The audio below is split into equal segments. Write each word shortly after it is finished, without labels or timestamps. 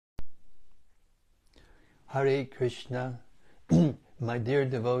Hare Krishna. My dear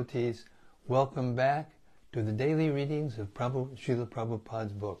devotees, welcome back to the daily readings of Srila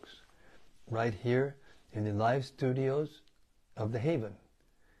Prabhupada's books, right here in the live studios of The Haven,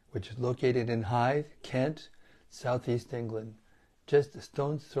 which is located in Hythe, Kent, southeast England, just a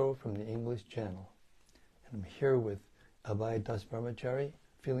stone's throw from the English Channel. And I'm here with Abhay Das Brahmachari,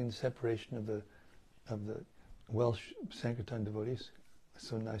 feeling the separation of the Welsh Sankirtan devotees. It's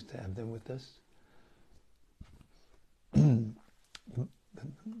so nice to have them with us.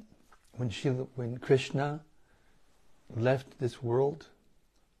 When Krishna left this world,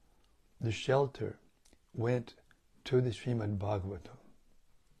 the shelter went to the Srimad Bhagavatam.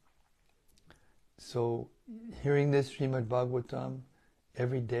 So, hearing this Srimad Bhagavatam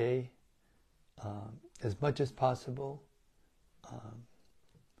every day, as much as possible,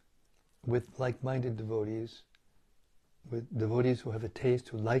 with like-minded devotees, with devotees who have a taste,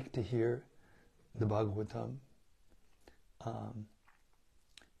 who like to hear the Bhagavatam,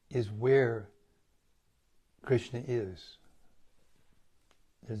 is where Krishna is.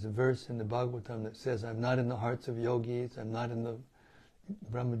 There's a verse in the Bhagavatam that says, I'm not in the hearts of yogis, I'm not in the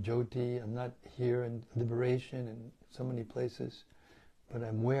Brahmajyoti, I'm not here in liberation in so many places, but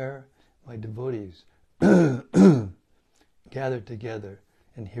I'm where my devotees gather together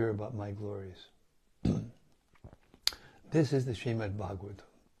and hear about my glories. This is the Srimad Bhagavatam,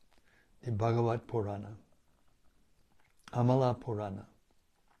 the Bhagavat Purana, Amala Purana.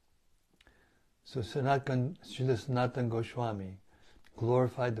 So Srila Sanatana Goswami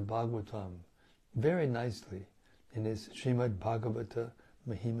glorified the Bhagavatam very nicely in his Srimad Bhagavata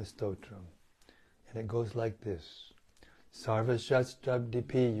Mahima Stotram. And it goes like this. Sarva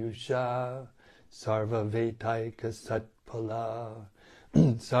Shastrabdipi Yusha Sarva Vetaika Satpala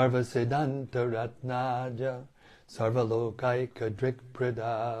Sarva Siddhanta Ratnaja Sarva Lokaika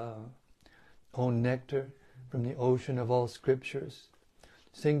Drikprada. O nectar from the ocean of all scriptures,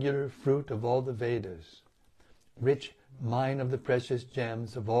 singular fruit of all the Vedas, rich mine of the precious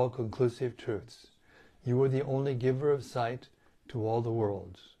gems of all conclusive truths, you are the only giver of sight to all the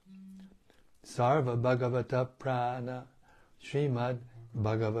worlds. Sarva Bhagavata Prana Srimad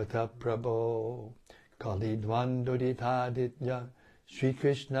Bhagavata Prabho Kali Dvandoditaditya Sri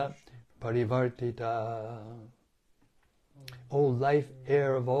Krishna Parivartita. O life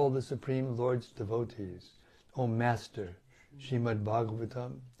air of all the Supreme Lord's devotees, O Master, Srimad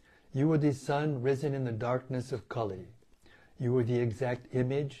Bhagavatam, you are the sun risen in the darkness of Kali. You are the exact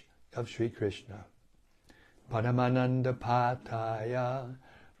image of Sri Krishna. Paramananda Pataya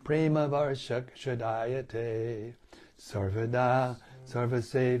Prema Varshak Shadayate Sarvada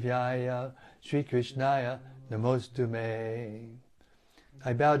Sarvasevyaya Sri Krishnaya Namostume.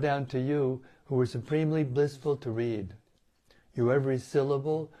 I bow down to you who are supremely blissful to read. Your every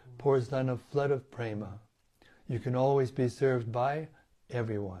syllable pours down a flood of prema. You can always be served by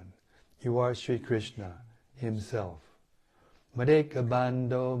everyone. You are Sri Krishna himself. Madeka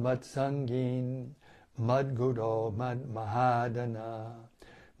Bando Matsangin Madguro Mad Mahadana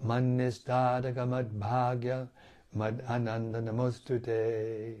Mannistadaka Mad Bhagya Mad Ananda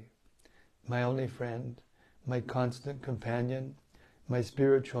Namostute. My only friend, my constant companion, my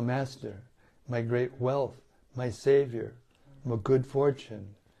spiritual master, my great wealth, my savior, my good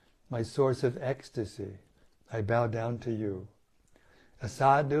fortune, my source of ecstasy, I bow down to you.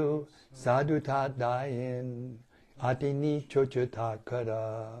 Asadu, sadhu tadayin, atini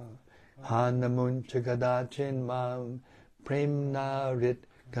chochatakara, hanamuncha gadachin mam, premna rit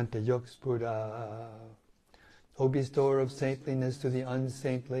kantayokspura. O bestower of saintliness to the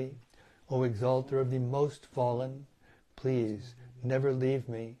unsaintly, O exalter of the most fallen, please never leave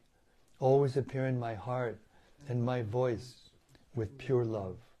me. Always appear in my heart and my voice with pure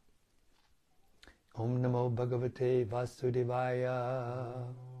love. Om Namo Bhagavate Vasudevaya.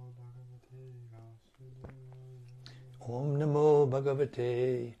 Om Namo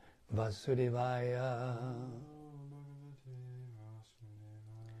Bhagavate Vasudevaya.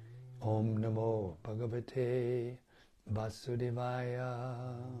 Om Namo Bhagavate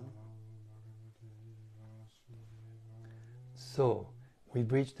Vasudevaya. So,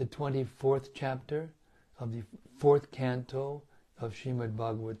 we've reached the 24th chapter of the 4th canto of Srimad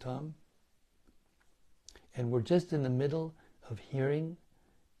Bhagavatam. And we're just in the middle of hearing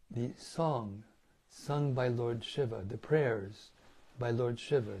the song sung by Lord Shiva, the prayers by Lord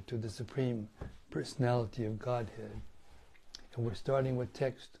Shiva to the Supreme Personality of Godhead. And we're starting with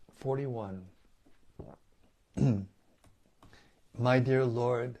text 41. My dear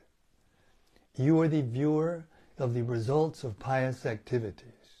Lord, you are the viewer of the results of pious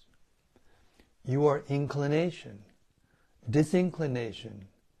activities. You are inclination, disinclination,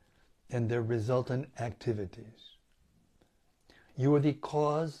 and their resultant activities. You are the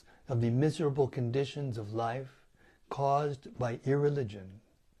cause of the miserable conditions of life caused by irreligion,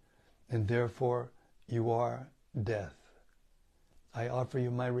 and therefore you are death. I offer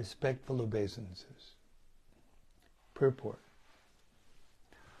you my respectful obeisances. Purport.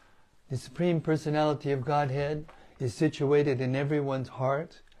 The Supreme Personality of Godhead is situated in everyone's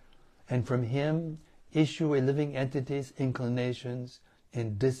heart, and from Him issue a living entity's inclinations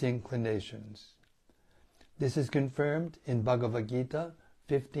and disinclinations. This is confirmed in Bhagavad Gita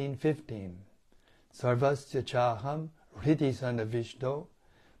 15:15. Sarvasya chaham hridi sanavishto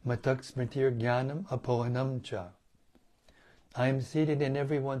matak smritir jnanam apohanam cha. I am seated in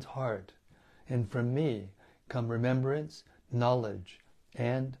everyone's heart, and from me come remembrance, knowledge,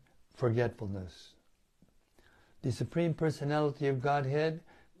 and forgetfulness. The Supreme Personality of Godhead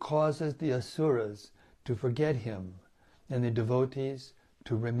causes the asuras to forget Him and the devotees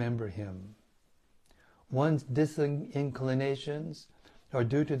to remember Him. One's disinclinations are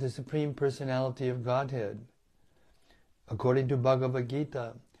due to the Supreme Personality of Godhead. According to Bhagavad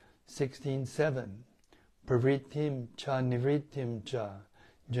Gita 16:7, Pravrittim cha nivrittim cha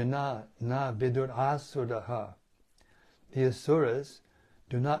jana na vidur asuraha. The asuras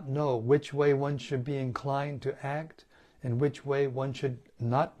do not know which way one should be inclined to act and which way one should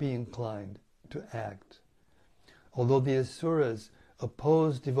not be inclined to act. Although the asuras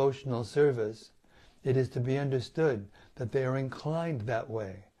oppose devotional service, it is to be understood that they are inclined that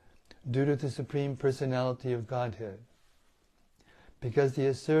way due to the Supreme Personality of Godhead. Because the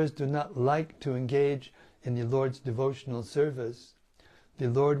asuras do not like to engage in the Lord's devotional service, the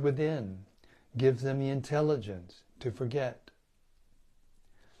Lord within gives them the intelligence to forget.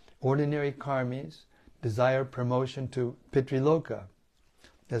 Ordinary karmis desire promotion to Pitriloka,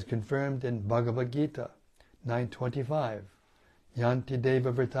 as confirmed in Bhagavad Gita 9:25. Yanti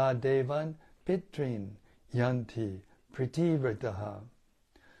deva vrta devan pitrin yanti pritivrtaha.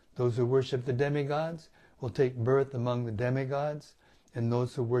 Those who worship the demigods will take birth among the demigods, and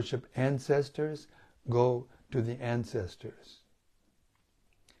those who worship ancestors go to the ancestors.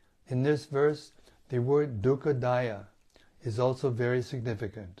 In this verse, the word dukkadaya is also very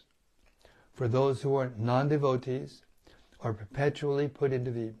significant. For those who are non-devotees are perpetually put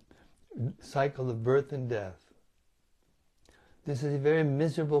into the cycle of birth and death. This is a very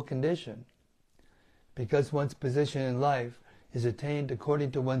miserable condition, because one's position in life is attained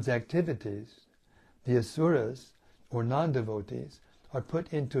according to one's activities. The asuras, or non-devotees, are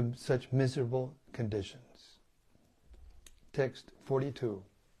put into such miserable conditions. Text 42.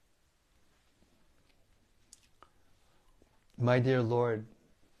 My dear Lord,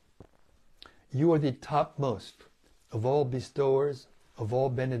 you are the topmost of all bestowers of all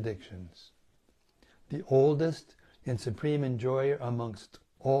benedictions, the oldest and supreme enjoyer amongst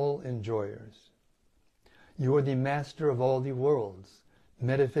all enjoyers. You are the master of all the worlds,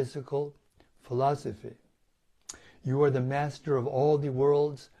 metaphysical philosophy. You are the master of all the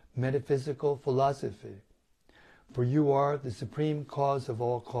world's metaphysical philosophy, for you are the supreme cause of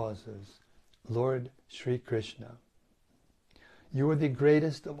all causes, Lord Sri Krishna. You are the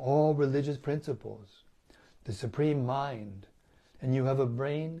greatest of all religious principles, the supreme mind, and you have a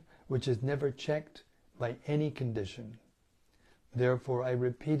brain which is never checked by any condition. Therefore I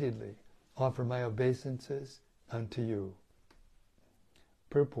repeatedly offer my obeisances unto you.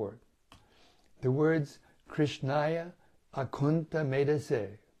 Purport. The words Krishnaya Akunta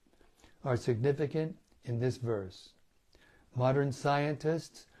Medase are significant in this verse. Modern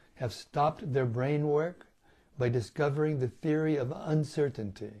scientists have stopped their brain work by discovering the theory of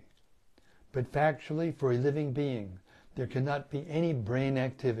uncertainty. But factually, for a living being, there cannot be any brain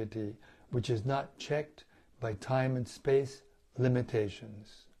activity which is not checked by time and space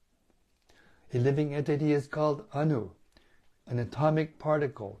limitations. A living entity is called Anu, an atomic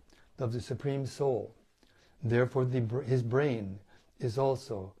particle of the Supreme Soul. Therefore, his brain is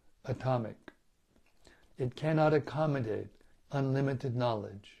also atomic. It cannot accommodate unlimited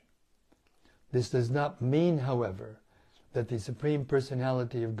knowledge. This does not mean, however, that the Supreme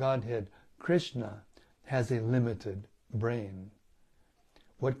Personality of Godhead, Krishna, has a limited brain.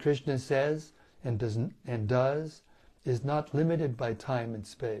 What Krishna says and does is not limited by time and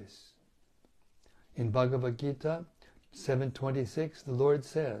space. In Bhagavad Gita 7:26, the Lord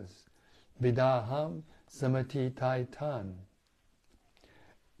says, Vidaham samatitaitan.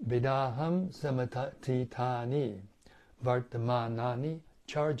 Vidaham samatitani vartamanani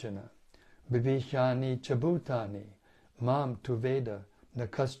charjana. Vivishani chabutani mam tuveda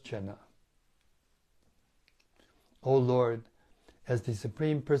nakaschana. O Lord, as the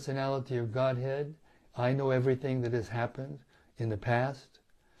Supreme Personality of Godhead, I know everything that has happened in the past,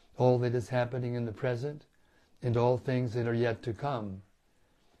 all that is happening in the present, and all things that are yet to come.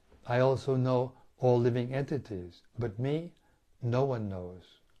 I also know all living entities, but me, no one knows.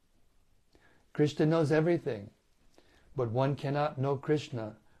 Krishna knows everything, but one cannot know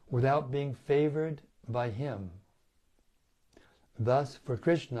Krishna without being favored by him. Thus, for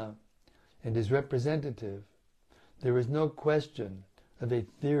Krishna and his representative, there is no question of a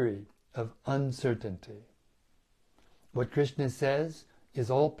theory of uncertainty. What Krishna says is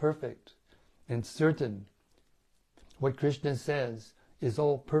all perfect and certain. What Krishna says is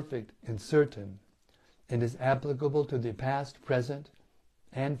all perfect and certain, and is applicable to the past, present,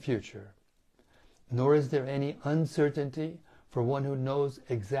 and future. Nor is there any uncertainty for one who knows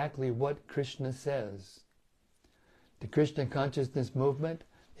exactly what Krishna says. The Krishna consciousness movement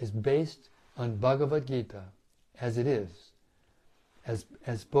is based on Bhagavad Gita, as it is, as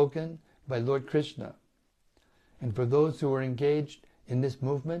spoken by Lord Krishna. And for those who are engaged in this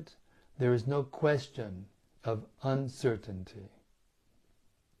movement, there is no question of uncertainty.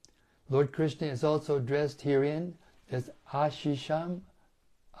 Lord Krishna is also addressed herein as Ashisham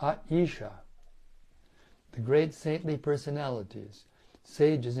Aisha. The great saintly personalities,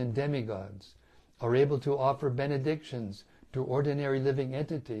 sages and demigods, are able to offer benedictions to ordinary living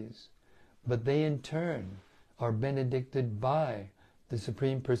entities, but they in turn are benedicted by the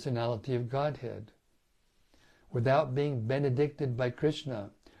Supreme Personality of Godhead. Without being benedicted by Krishna,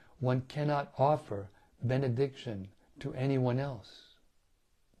 one cannot offer benediction to anyone else.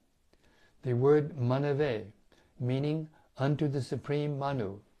 The word manave, meaning unto the Supreme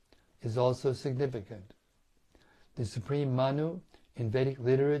Manu, is also significant. The Supreme Manu in Vedic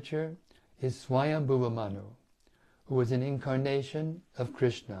literature is Swayambhuva Manu, who is an incarnation of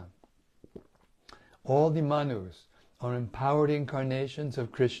Krishna. All the Manus are empowered incarnations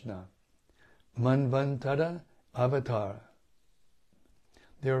of Krishna, Manvantara Avatara.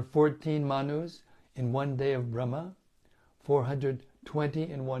 There are 14 Manus in one day of Brahma,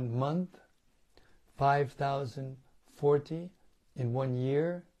 420 in 1 month, 5,040 in 1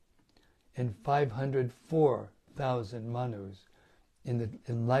 year, and 504,000 Manus in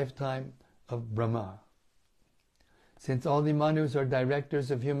the lifetime of Brahma. Since all the Manus are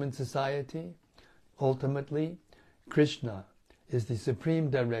directors of human society, ultimately Krishna is the supreme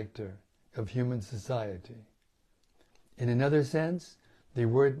director of human society. In another sense, the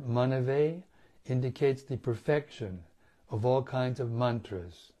word manave indicates the perfection of all kinds of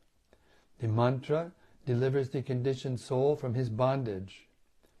mantras. The mantra delivers the conditioned soul from his bondage.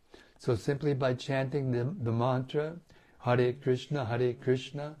 So simply by chanting the mantra, Hare Krishna,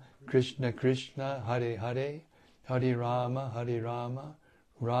 Krishna Krishna, Hare Hare, Hare Rama,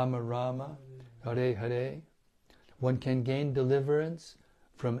 Rama Rama, Hare Hare, one can gain deliverance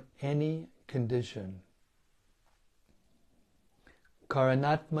from any condition.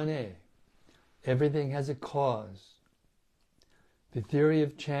 Karanatmane, everything has a cause. The theory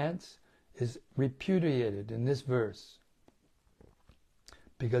of chance is repudiated in this verse.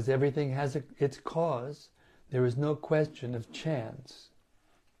 Because everything has its cause, there is no question of chance.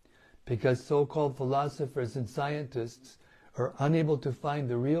 Because so-called philosophers and scientists are unable to find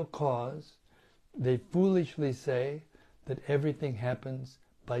the real cause, they foolishly say that everything happens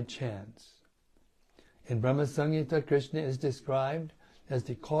by chance. In Brahma Samhita, Krishna is described as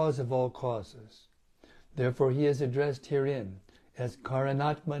the cause of all causes. Therefore he is addressed herein as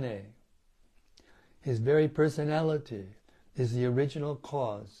Karanatmane. His very personality is the original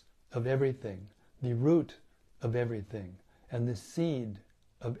cause of everything, the root of everything, and the seed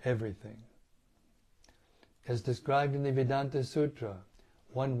of everything. As described in the Vedanta Sutra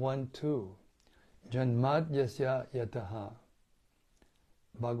 112, Janmad Yasya Yataha,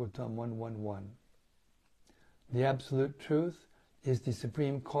 Bhagavatam 111. The Absolute Truth is the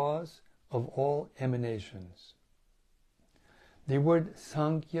supreme cause of all emanations. The word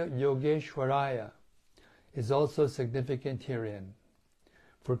Sankhya Yogeshwaraya is also significant herein,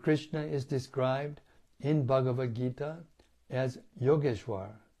 for Krishna is described in Bhagavad Gita as Yogeshwar,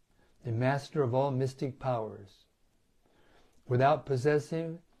 the master of all mystic powers. Without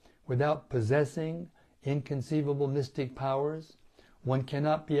possessing inconceivable mystic powers, one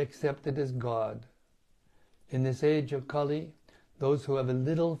cannot be accepted as God. In this age of Kali, those who have a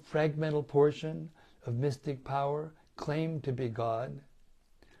little fragmental portion of mystic power claim to be God,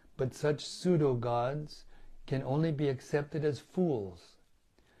 but such pseudo-gods can only be accepted as fools,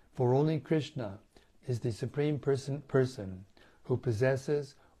 for only Krishna is the supreme person who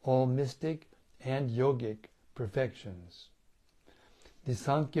possesses all mystic and yogic perfections. The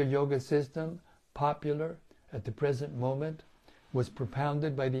Sankhya Yoga system, popular at the present moment, was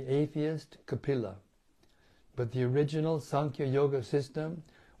propounded by the atheist Kapila, but the original Sankhya Yoga system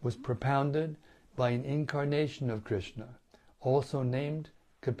was propounded by an incarnation of Krishna, also named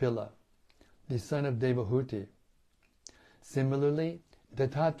Kapila, the son of Devahuti. Similarly,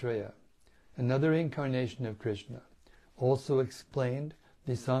 Dattatreya, another incarnation of Krishna, also explained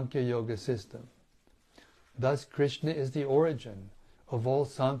the Sankhya Yoga system. Thus, Krishna is the origin of all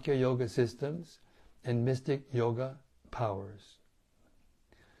Sankhya Yoga systems and mystic yoga powers.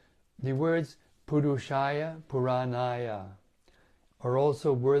 The words Purushaya, Puranaya are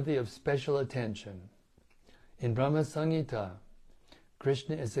also worthy of special attention. In Brahma Samhita,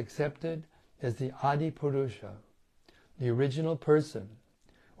 Krishna is accepted as the Adi Purusha, the original person,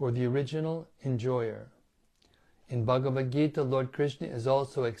 or the original enjoyer. In Bhagavad Gita, Lord Krishna is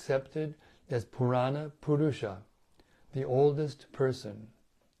also accepted as Purana Purusha, the oldest person.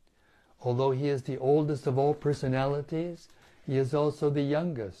 Although he is the oldest of all personalities, he is also the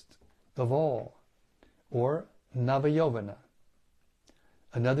youngest of all, or Navayovana.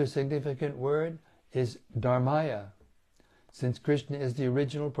 Another significant word is Dharmaya. Since Krishna is the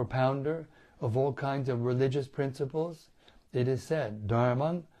original propounder of all kinds of religious principles, it is said,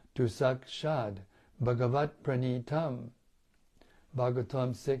 Dharmam tu sakshad Bhagavat pranitam.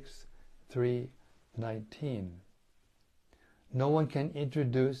 Bhagavatam 6:3-19. No one can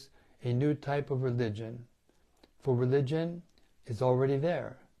introduce a new type of religion, for religion is already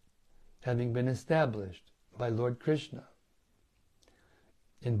there, having been established by Lord Krishna.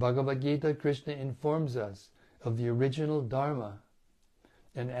 In Bhagavad Gita, Krishna informs us of the original Dharma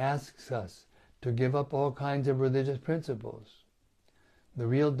and asks us to give up all kinds of religious principles. The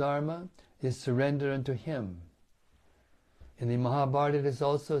real Dharma is surrender unto Him. In the Mahabharata it is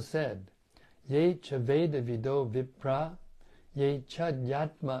also said, Ye cha veda vido vipra, ye chad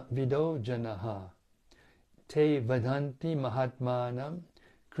yatma vido janaha, te vadanti mahatmanam,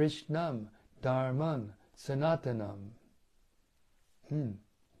 krishnam dharmam sanatanam.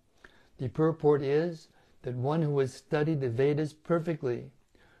 The purport is that one who has studied the Vedas perfectly,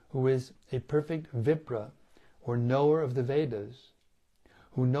 who is a perfect Vipra, or knower of the Vedas,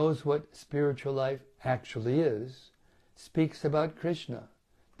 who knows what spiritual life actually is, speaks about Krishna,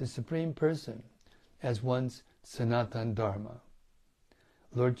 the Supreme Person, as one's Sanatan Dharma.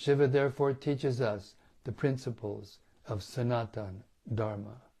 Lord Shiva therefore teaches us the principles of Sanatan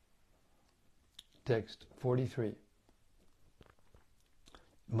Dharma. Text 43.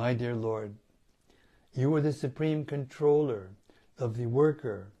 My dear Lord, you are the supreme controller of the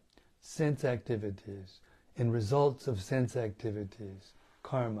worker, sense activities, and results of sense activities,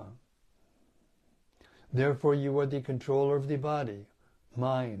 karma. Therefore you are the controller of the body,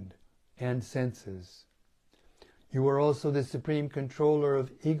 mind, and senses. You are also the supreme controller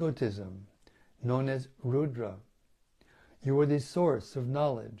of egotism, known as Rudra. You are the source of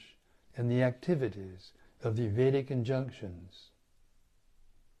knowledge and the activities of the Vedic injunctions.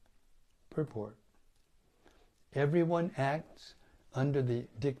 Purport. Everyone acts under the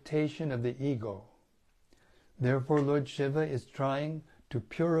dictation of the ego. Therefore, Lord Shiva is trying to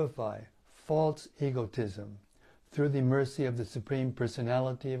purify false egotism through the mercy of the Supreme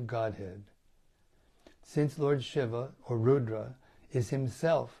Personality of Godhead. Since Lord Shiva, or Rudra, is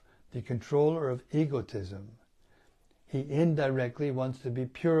himself the controller of egotism, he indirectly wants to be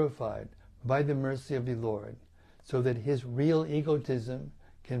purified by the mercy of the Lord, so that his real egotism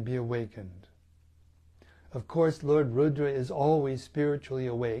can be awakened. Of course, Lord Rudra is always spiritually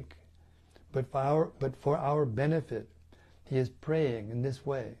awake, but for our benefit, he is praying in this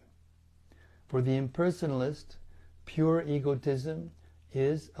way. For the impersonalist, pure egotism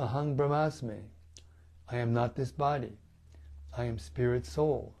is aham brahmasmi. I am not this body. I am spirit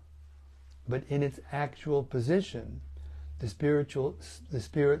soul. But in its actual position, the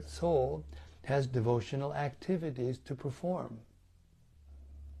spirit soul has devotional activities to perform.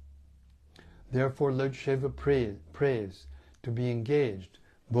 Therefore, Lord Shiva prays to be engaged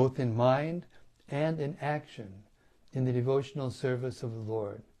both in mind and in action in the devotional service of the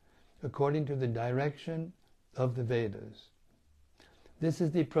Lord, according to the direction of the Vedas. This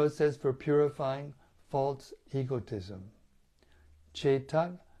is the process for purifying false egotism.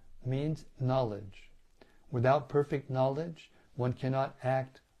 Chetak means knowledge. Without perfect knowledge, one cannot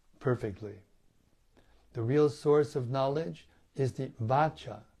act perfectly. The real source of knowledge is the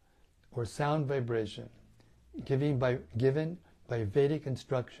vacha, or sound vibration, given by Vedic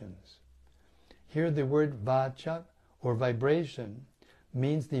instructions. Here the word vacha, or vibration,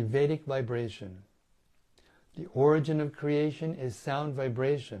 means the Vedic vibration. The origin of creation is sound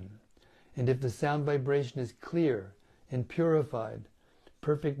vibration, and if the sound vibration is clear and purified,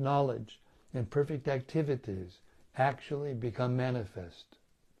 perfect knowledge and perfect activities actually become manifest.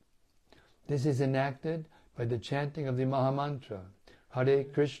 This is enacted by the chanting of the Mahamantra, Hare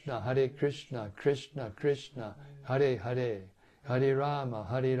Krishna, Krishna Krishna, Hare Hare, Hare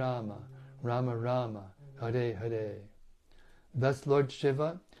Rama, Rama Rama, Hare Hare. Thus Lord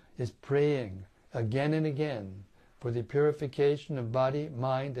Shiva is praying again and again for the purification of body,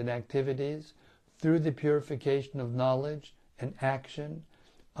 mind, and activities through the purification of knowledge and action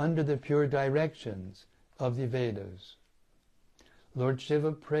under the pure directions of the Vedas. Lord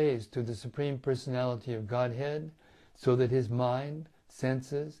Shiva prays to the Supreme Personality of Godhead so that his mind,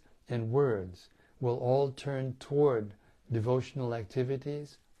 senses, and words will all turn toward devotional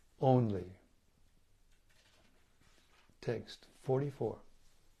activities only. Text 44.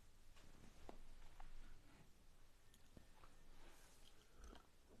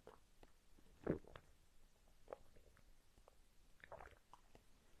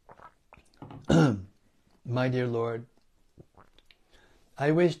 My dear Lord,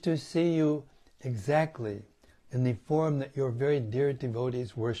 I wish to see you exactly in the form that your very dear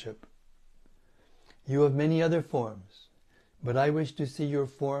devotees worship. You have many other forms, but I wish to see your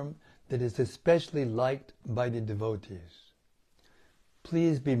form that is especially liked by the devotees.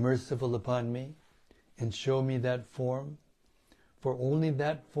 Please be merciful upon me and show me that form, for only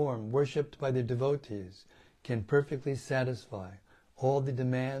that form worshipped by the devotees can perfectly satisfy all the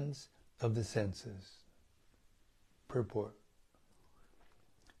demands of the senses. Purport.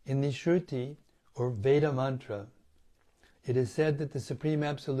 In the Shruti, or Veda mantra, it is said that the Supreme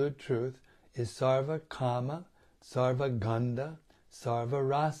Absolute Truth is Sarva Kama, Sarva Gandha, Sarva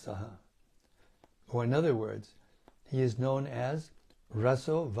Rasaha. Or in other words, he is known as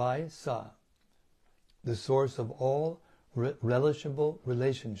Raso Vai Sa, the source of all relishable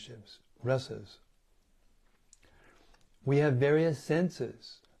relationships, rasas. We have various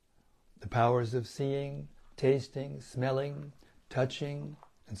senses, the powers of seeing, tasting, smelling, touching,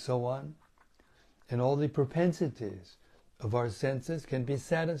 and so on. And all the propensities of our senses can be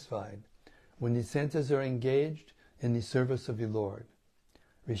satisfied when the senses are engaged in the service of the Lord.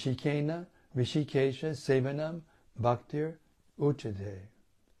 Rishikena, Rishikesha, Sevanam, Bhaktir, Uchate.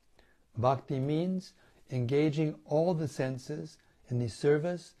 Bhakti means engaging all the senses in the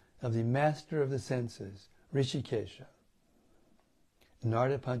service of the master of the senses, Rishikesha.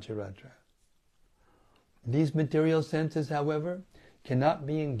 Narada Pancharatra. These material senses, however, cannot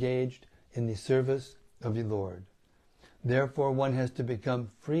be engaged in the service of the Lord. Therefore, one has to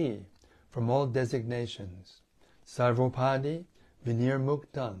become free from all designations. Sarvopadi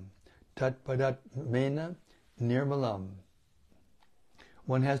vinirmuktam tatpadat mena nirmalam.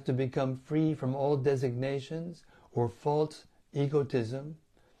 One has to become free from all designations or false egotism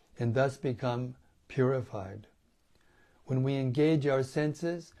and thus become purified. When we engage our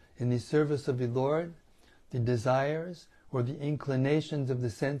senses in the service of the Lord, the desires or the inclinations of the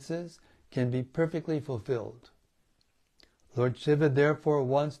senses can be perfectly fulfilled. Lord Shiva therefore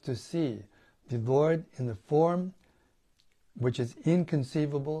wants to see the Lord in the form which is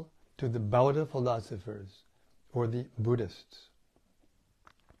inconceivable to the Bauta philosophers or the Buddhists.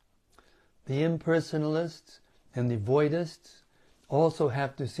 The impersonalists and the voidists also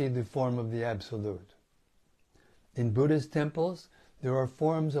have to see the form of the Absolute. In Buddhist temples, there are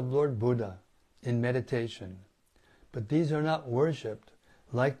forms of Lord Buddha in meditation, but these are not worshipped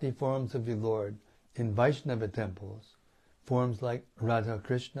like the forms of the Lord in Vaishnava temples, forms like Radha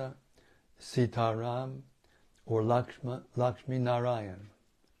Krishna, Sitaram, or Lakshmi Narayan.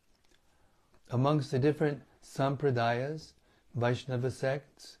 Amongst the different sampradayas, Vaishnava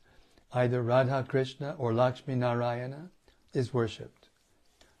sects, either Radha Krishna or Lakshmi Narayana is worshipped.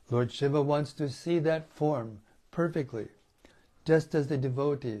 Lord Shiva wants to see that form perfectly, just as the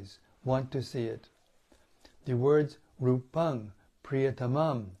devotees want to see it. The words Rupang,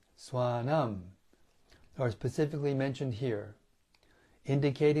 Priyatamam, Swanam are specifically mentioned here,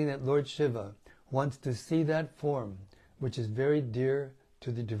 indicating that Lord Shiva wants to see that form which is very dear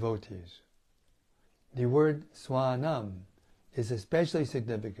to the devotees. The word Swanam is especially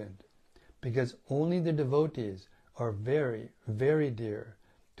significant because only the devotees are very, very dear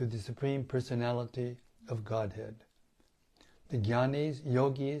to the Supreme Personality of Godhead. The Jnanis,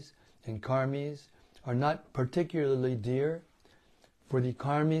 Yogis, and Karmis are not particularly dear, for the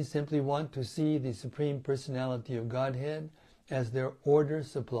Karmis simply want to see the Supreme Personality of Godhead as their order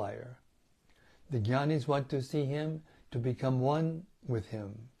supplier. The Jnanis want to see him to become one with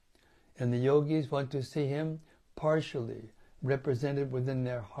him, and the Yogis want to see him partially represented within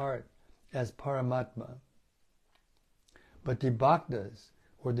their heart as Paramatma. But the Bhaktas,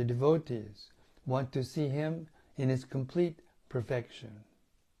 or the devotees, want to see him in his complete perfection.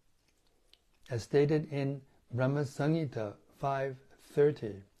 As stated in Brahma Samhita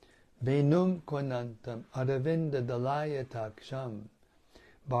 5:30, Venum Kwanantam Aravinda Dalaya Taksham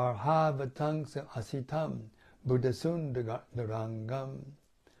Barhavatang asitam buddhasundarangam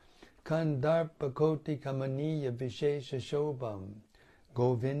Kandarpakoti kamaniya vishesha shobham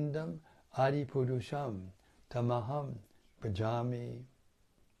Govindam adipurusham tamaham bhajami.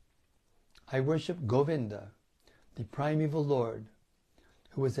 I worship Govinda, the primeval Lord,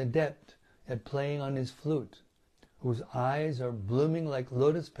 who is adept at playing on his flute, whose eyes are blooming like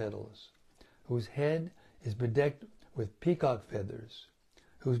lotus petals, whose head is bedecked with peacock feathers,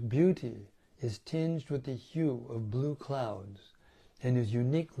 whose beauty is tinged with the hue of blue clouds, and whose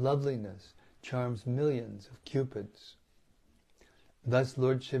unique loveliness charms millions of cupids. Thus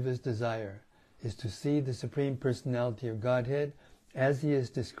Lord Shiva's desire is to see the Supreme Personality of Godhead as he is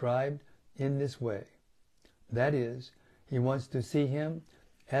described in this way. That is, he wants to see him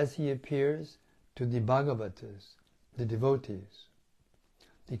as he appears to the Bhagavatas, the devotees.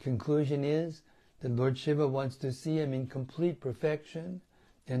 The conclusion is that Lord Shiva wants to see him in complete perfection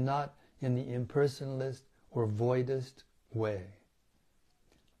and not in the impersonalist or voidist way.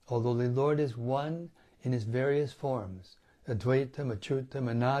 Although the Lord is one in his various forms, Advaitam, Achyutam,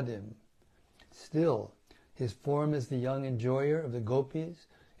 Anadim, still his form as the young enjoyer of the gopis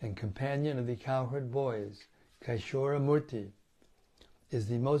and companion of the cowherd boys, Kaishora Murti, is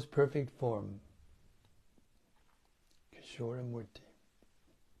the most perfect form. Kaishora Murti.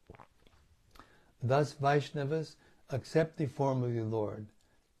 Thus Vaishnavas accept the form of the Lord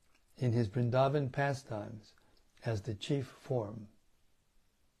in his Vrindavan pastimes as the chief form.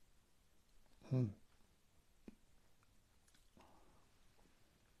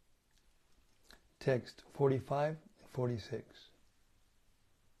 Text 45 and 46.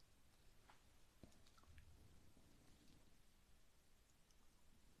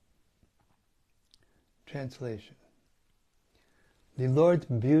 Translation. The Lord's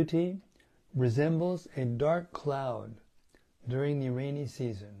beauty resembles a dark cloud during the rainy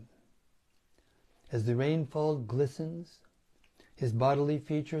season. As the rainfall glistens, his bodily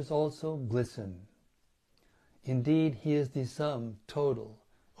features also glisten. Indeed, he is the sum total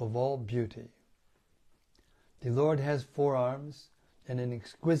of all beauty. The Lord has 4 arms and an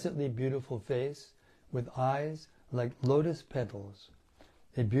exquisitely beautiful face with eyes like lotus petals,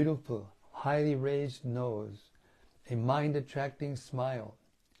 a beautiful, highly raised nose, a mind-attracting smile,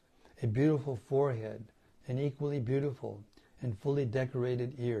 a beautiful forehead, and equally beautiful and fully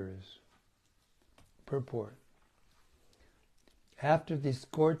decorated ears. Purport. After the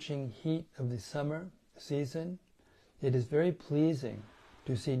scorching heat of the summer season, it is very pleasing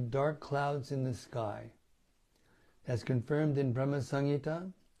to see dark clouds in the sky. As confirmed in Brahma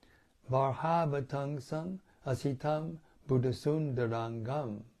Samhita, Varhavatangsam asitam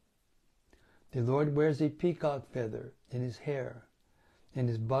buddhasundarangam. The Lord wears a peacock feather in his hair, and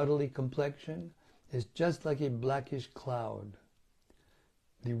his bodily complexion is just like a blackish cloud.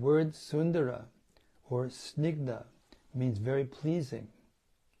 The word sundara, or snigdha, means very pleasing.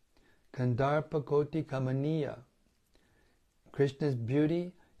 Kandarpakoti kamaniya. Krishna's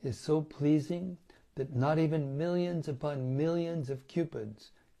beauty is so pleasing that not even millions upon millions of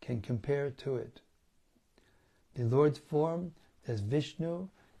cupids can compare to it. The Lord's form as Vishnu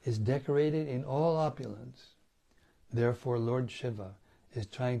is decorated in all opulence. Therefore Lord Shiva is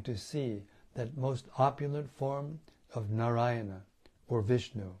trying to see that most opulent form of Narayana, or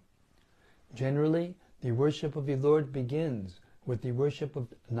Vishnu. Generally, the worship of the Lord begins with the worship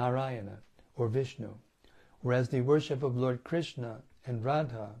of Narayana, or Vishnu, whereas the worship of Lord Krishna and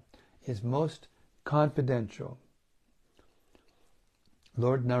Radha is most confidential.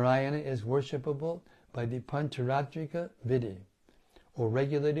 Lord Narayana is worshipable by the Pancharatrika Vidhi, or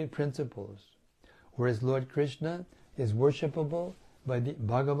regulated principles, whereas Lord Krishna is worshipable by the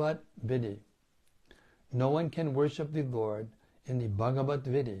Bhagavat Vidhi. No one can worship the Lord in the Bhagavat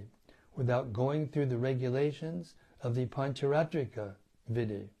Vidhi without going through the regulations of the Pancharatrika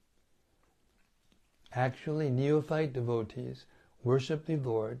Vidhi. Actually, neophyte devotees worship the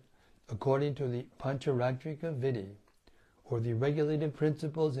Lord according to the Pancharatrika Vidhi, or the regulated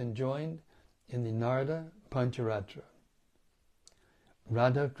principles enjoined in the Narada Pancharatra.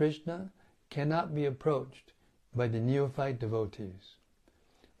 Radha Krishna cannot be approached by the neophyte devotees.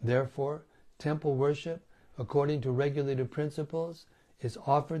 Therefore, temple worship according to regulated principles is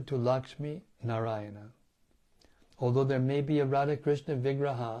offered to Lakshmi Narayana. Although there may be a Radha Krishna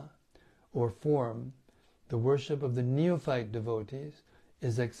Vigraha, or form, the worship of the neophyte devotees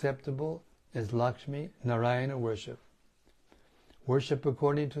is acceptable as Lakshmi Narayana worship. Worship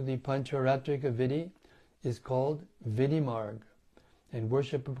according to the Pancharatrika Vidhi is called Vidhi Marg, and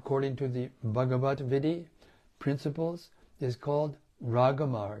worship according to the Bhagavat Vidhi principles is called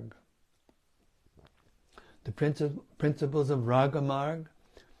Ragamarg. The principles of Ragamarg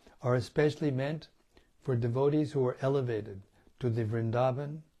are especially meant for devotees who are elevated to the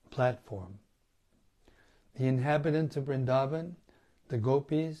Vrindavan platform. The inhabitants of Vrindavan, the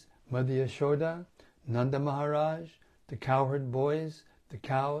gopis, Mother Yashoda, Nanda Maharaj, the cowherd boys, the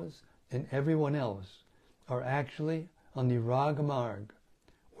cows, and everyone else are actually on the Ragamarg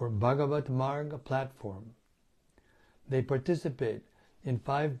or Bhagavat Marga platform. They participate in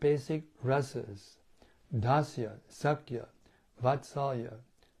 5 basic rasas, Dasya, Sakya, Vatsalya,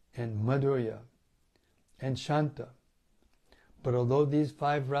 and Madhurya, and Shanta. But although these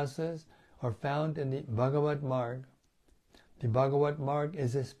 5 rasas are found in the Bhagavat Marg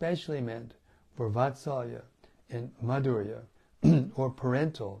is especially meant for Vatsalya and Madhurya, or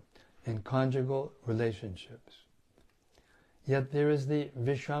parental and conjugal relationships. Yet there is the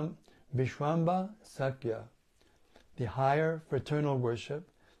Vishramba Sakya, the higher fraternal worship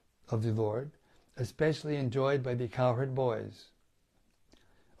of the Lord, especially enjoyed by the cowherd boys.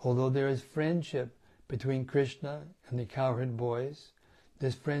 Although there is friendship between Krishna and the cowherd boys,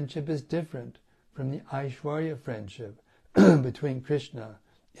 this friendship is different from the Aishwarya friendship between Krishna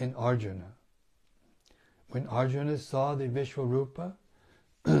and Arjuna. When Arjuna saw the Vishwarupa,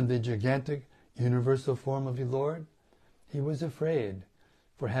 the gigantic universal form of the Lord, he was afraid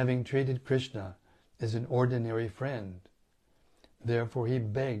for having treated Krishna as an ordinary friend. Therefore he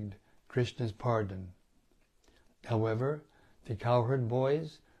begged Krishna's pardon. However, the cowherd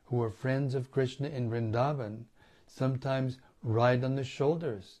boys, who were friends of Krishna in Vrindavan, sometimes ride on the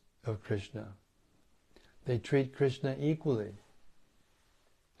shoulders of Krishna. They treat Krishna equally,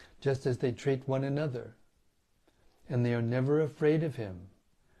 just as they treat one another, and they are never afraid of him,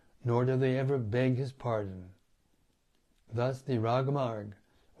 nor do they ever beg his pardon. Thus the Ragamarg,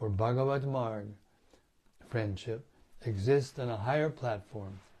 or Bhagavat Marg, friendship exists on a higher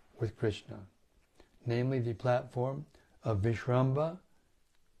platform with Krishna, namely the platform of Vishramba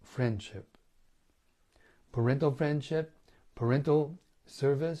friendship. Parental friendship, parental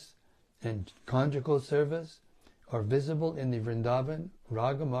service, and conjugal service are visible in the Vrindavan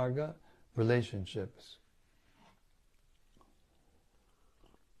Ragamarga relationships.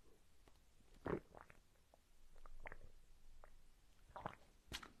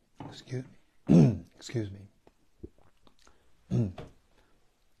 Excuse me.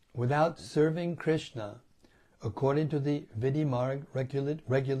 Without serving Krishna, according to the Vidimarg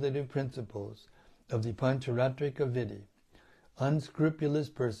regulative principles of the Pancharatrika Vidi, unscrupulous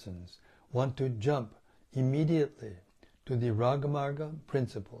persons want to jump immediately to the Ragamarga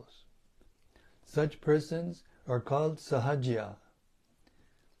principles. Such persons are called Sahajya.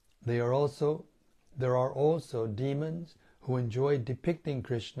 There are also demons who enjoy depicting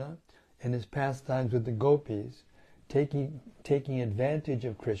Krishna and his pastimes with the gopis, taking advantage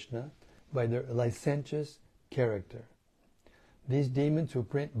of Krishna by their licentious character. These demons who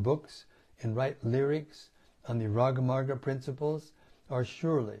print books and write lyrics on the Ragamarga principles are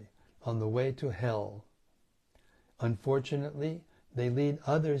surely on the way to hell. Unfortunately, they lead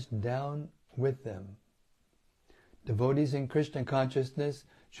others down with them. Devotees in Krishna consciousness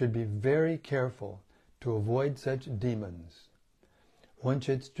should be very careful to avoid such demons. One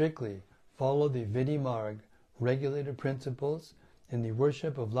should strictly follow the Vidimarg regulated principles in the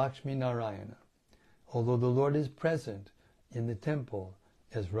worship of Lakshmi Narayana, although the Lord is present in the temple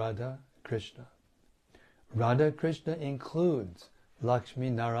as Radha Krishna. Radha Krishna includes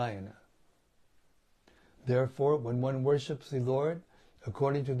Lakshmi Narayana. Therefore, when one worships the Lord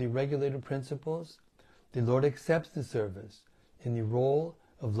according to the regulated principles, the Lord accepts the service in the role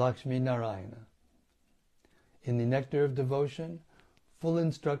of Lakshmi Narayana. In the Nectar of Devotion, full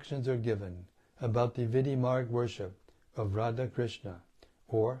instructions are given about the Vidimarg worship of Radha Krishna,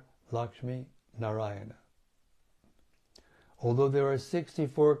 or Lakshmi Narayana. Although there are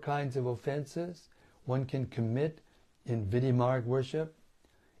 64 kinds of offenses one can commit in Vidimarg worship,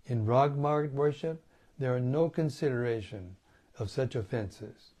 in Ragamarg worship there are no consideration of such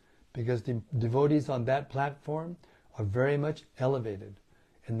offenses, because the devotees on that platform are very much elevated,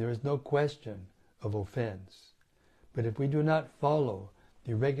 and there is no question of offense. But if we do not follow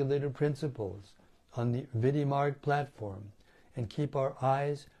the regulated principles on the Vidimarg platform and keep our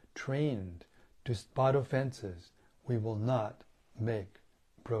eyes trained to spot offenses, we will not make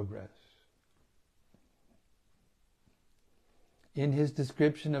progress. In his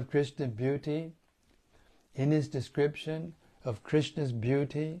description of Krishna's beauty,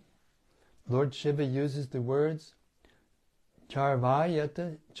 Lord Shiva uses the words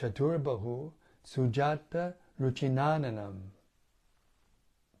Charvayata Chaturbahu Sujata Ruchinananam.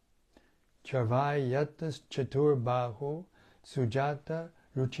 Charvayata Chaturbahu Sujata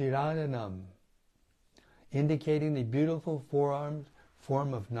Ruchirananam, indicating the beautiful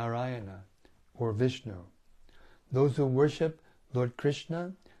form of Narayana or Vishnu. Those who worship Lord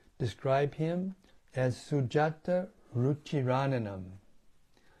Krishna describe him as Sujata Ruchirananam.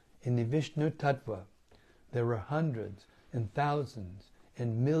 In the Vishnu Tattva, there are hundreds and thousands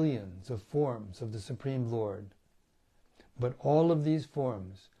and millions of forms of the Supreme Lord. But of all of these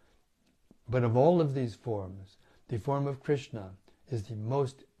forms, the form of Krishna is the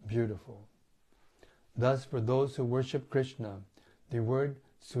most beautiful. Thus, for those who worship Krishna, the word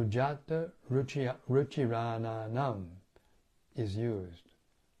Sujata Ruchirananam is used.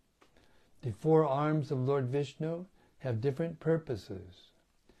 The four arms of Lord Vishnu have different purposes.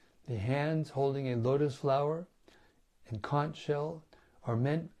 The hands holding a lotus flower and conch shell are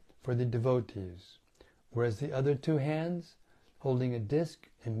meant for the devotees, whereas the other two hands, holding a disc,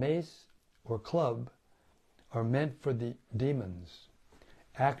 a mace, or club, are meant for the demons.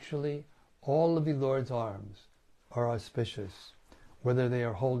 Actually, all of the Lord's arms are auspicious, whether they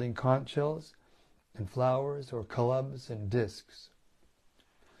are holding conch shells and flowers or clubs and discs.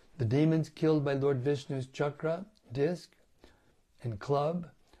 The demons killed by Lord Vishnu's chakra, disc, and club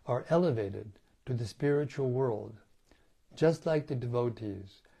are elevated to the spiritual world, just like the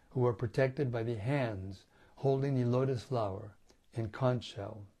devotees who are protected by the hands holding the lotus flower and conch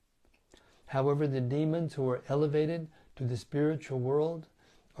shell. However, the demons who are elevated to the spiritual world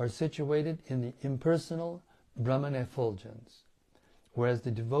are situated in the impersonal Brahman effulgence, whereas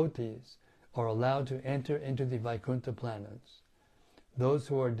the devotees are allowed to enter into the Vaikuntha planets. Those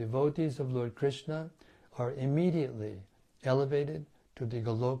who are devotees of Lord Krishna are immediately elevated to the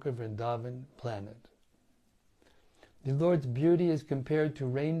Goloka Vrindavan planet. The Lord's beauty is compared to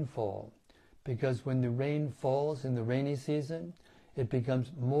rainfall, because when the rain falls in the rainy season, it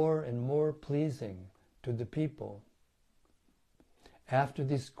becomes more and more pleasing to the people. After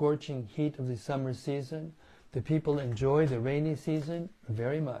the scorching heat of the summer season, the people enjoy the rainy season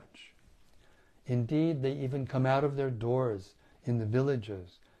very much. Indeed, they even come out of their doors in the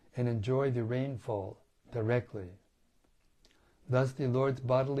villages and enjoy the rainfall directly. Thus the Lord's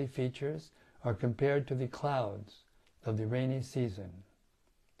bodily features are compared to the clouds of the rainy season.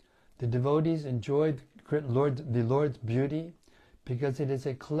 The devotees enjoy the Lord's beauty because it is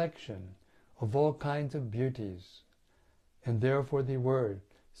a collection of all kinds of beauties, and therefore the word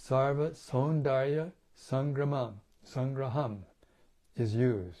Sarva Saundarya Sangraham is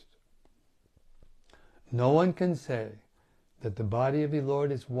used. No one can say that the body of the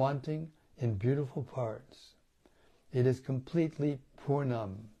Lord is wanting in beautiful parts. It is completely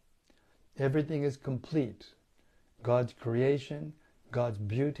Purnam. Everything is complete. God's creation, God's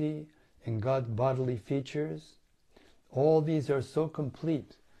beauty, and God's bodily features, all these are so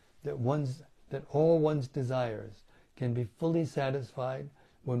complete that all one's desires can be fully satisfied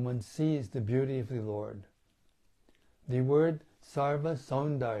when one sees the beauty of the Lord. The word Sarva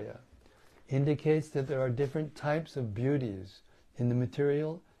Saundarya indicates that there are different types of beauties in the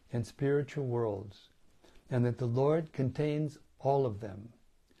material and spiritual worlds, and that the Lord contains all of them.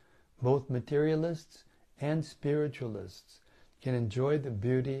 Both materialists and spiritualists can enjoy the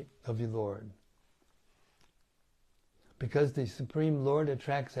beauty of the Lord. Because the Supreme Lord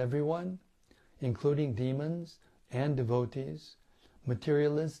attracts everyone, including demons and devotees,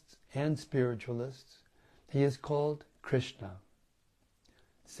 materialists and spiritualists, he is called Krishna.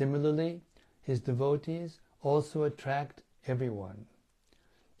 Similarly, his devotees also attract everyone.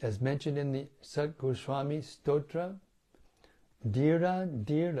 As mentioned in the Sat Goswami Stotra, Dhira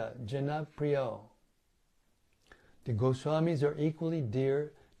Dhira Jana Priyo. The Goswamis are equally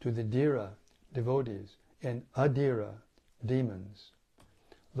dear to the Dhira, devotees, and Adhira, demons.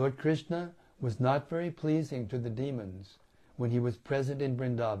 Lord Krishna was not very pleasing to the demons when he was present in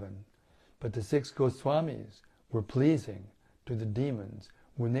Vrindavan, but the 6 Goswamis were pleasing to the demons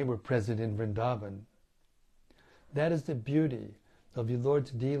when they were present in Vrindavan. That is the beauty of the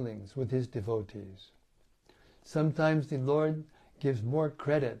Lord's dealings with his devotees. Sometimes the Lord gives more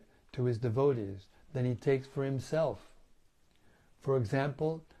credit to his devotees than he takes for himself. For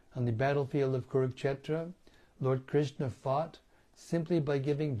example, on the battlefield of Kurukshetra, Lord Krishna fought simply by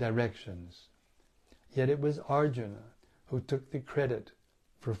giving directions. Yet it was Arjuna who took the credit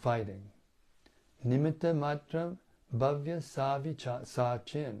for fighting. Nimitta matram bhavya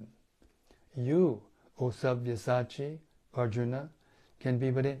sachin. You, O Sabyasachi, Arjuna, can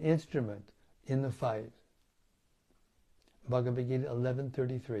be but an instrument in the fight. Bhagavad Gita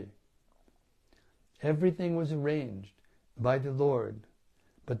 11:33. Everything was arranged by the Lord,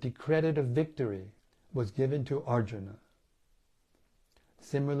 but the credit of victory was given to Arjuna.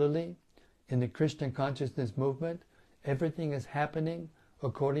 Similarly, in the Krishna consciousness movement, everything is happening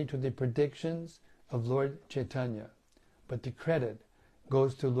according to the predictions of Lord Chaitanya, but the credit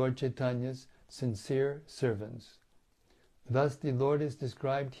goes to Lord Chaitanya's sincere servants. Thus the Lord is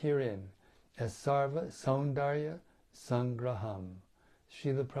described herein as Sarva Saundarya Sangraham.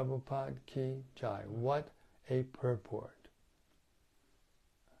 Srila Prabhupada ki jai. What a purport.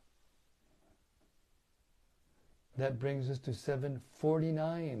 That brings us to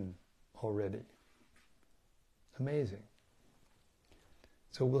 749 already. Amazing.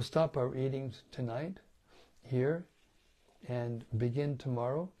 So we'll stop our readings tonight here and begin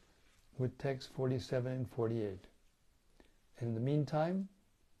tomorrow with texts 47 and 48. In the meantime,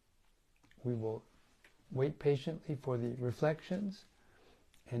 we will wait patiently for the reflections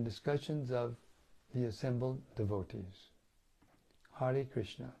and discussions of the assembled devotees. Hare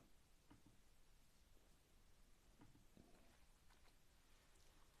Krishna.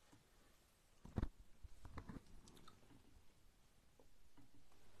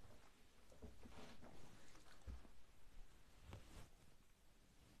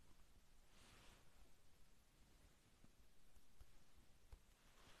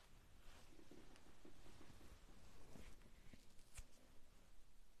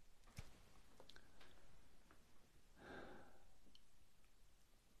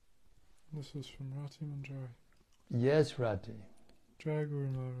 This is from Rati Manjari. Yes, Rati. Jai Guru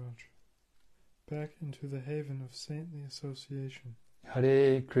Maharaj. Back into the haven of saintly association.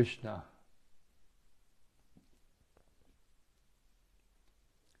 Hare Krishna.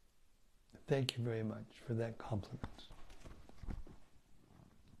 Thank you very much for that compliment.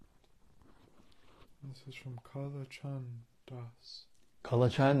 This is from Kalachan Das.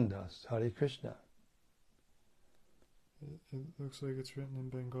 Kalachan Das. Hare Krishna. It looks like it's written in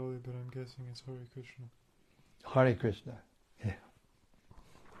Bengali, but I'm guessing it's Hare Krishna. Hare Krishna. Yeah.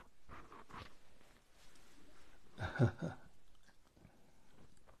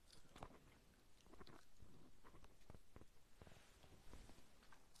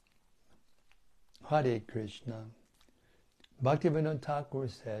 Hare Krishna. Bhaktivinoda Thakur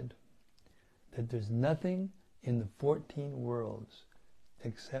said that there's nothing in the 14 worlds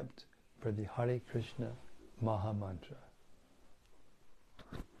except for the Hare Krishna Mahamantra.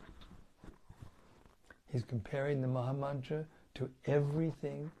 He's comparing the Mahamantra to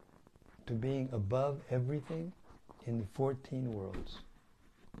everything, to being above everything in the 14 worlds.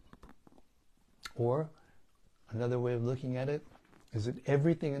 Or, another way of looking at it is that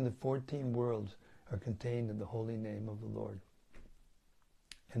everything in the 14 worlds are contained in the holy name of the Lord.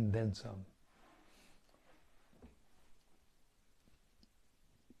 And then some.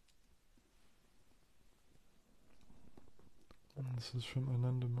 And this is from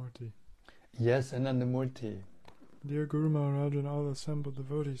Anandamurti. Yes, Anandamurti. Dear Guru Maharaj and all assembled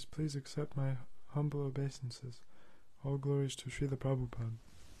devotees, please accept my humble obeisances. All glories to Srila Prabhupada.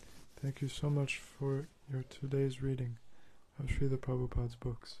 Thank you so much for your today's reading of Srila Prabhupada's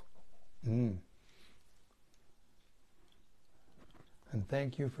books. And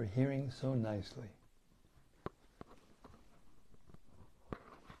thank you for hearing so nicely.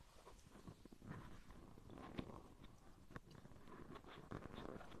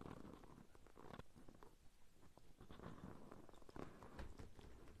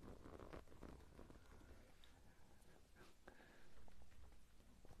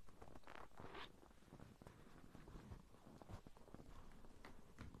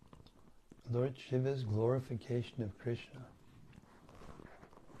 Lord Shiva's glorification of Krishna.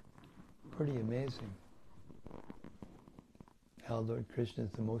 Pretty amazing. How Lord Krishna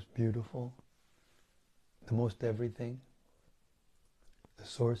is the most beautiful, the most everything, the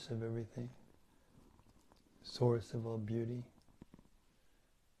source of everything, source of all beauty,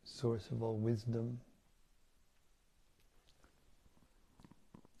 source of all wisdom,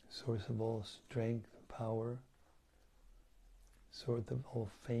 source of all strength, power, source of all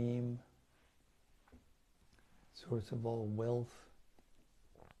fame, source of all wealth.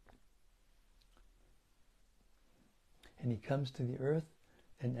 And he comes to the earth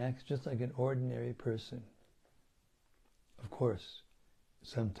and acts just like an ordinary person. Of course,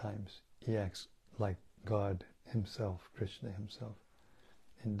 sometimes he acts like God himself, Krishna himself,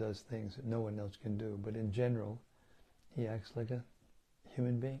 and does things that no one else can do. But in general, he acts like a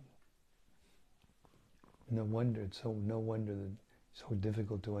human being. No wonder that it's so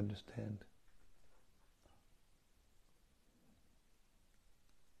difficult to understand.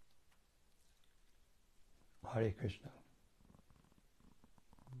 Hare Krishna.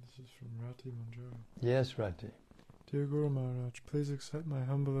 This is from Rati Manjari. Yes, Rati. Dear Guru Maharaj, please accept my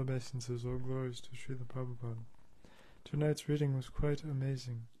humble obeisances. All glories to Srila Prabhupada. Tonight's reading was quite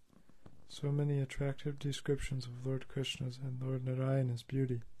amazing. So many attractive descriptions of Lord Krishna's and Lord Narayana's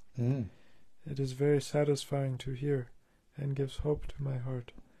beauty. It is very satisfying to hear and gives hope to my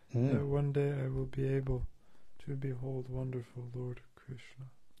heart that one day I will be able to behold wonderful Lord Krishna.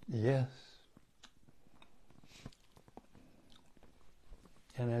 Yes.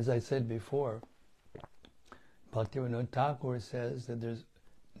 And as I said before, Bhaktivinoda Thakur says that there's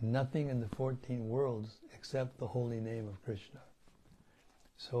nothing in the 14 worlds except the holy name of Krishna.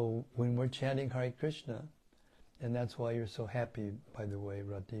 So when we're chanting Hare Krishna, and that's why you're so happy, by the way,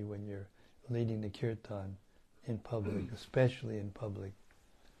 Rati, when you're leading the kirtan in public, especially in public,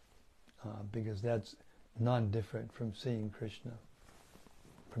 because that's non-different from seeing Krishna,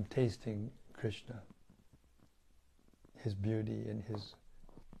 from tasting Krishna, His beauty and His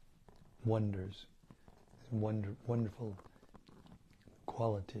wonders, His wonderful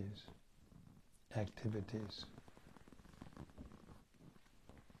qualities, activities.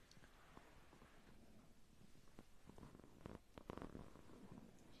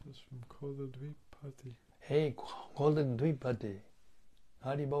 This is from Koladvipati. Hey, Koladvipati,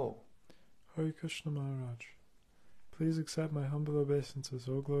 Haribo. Hare Krishna Maharaj, please accept my humble obeisances.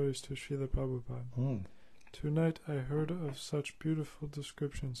 All glories to Srila Prabhupada. Tonight I heard of such beautiful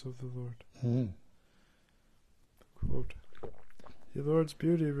descriptions of the Lord. Quote, the Lord's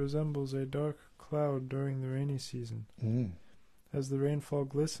beauty resembles a dark cloud during the rainy season. As the rainfall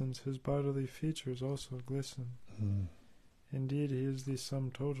glistens, his bodily features also glisten. Indeed, he is the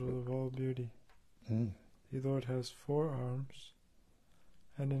sum total of all beauty. The Lord has 4 arms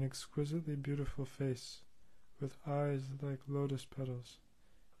and an exquisitely beautiful face, with eyes like lotus petals,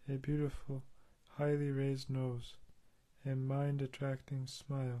 a beautiful, highly raised nose, a mind-attracting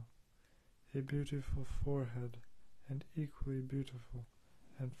smile, a beautiful forehead, and equally beautiful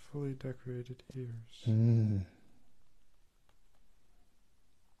and fully decorated ears.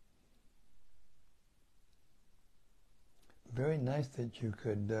 Very nice that you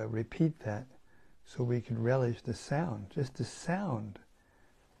could repeat that so we could relish the sound. Just the sound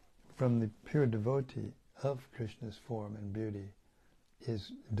from the pure devotee of Krishna's form and beauty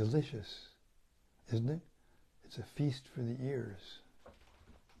is delicious, isn't it? It's a feast for the ears.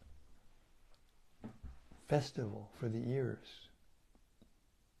 Festival for the ears.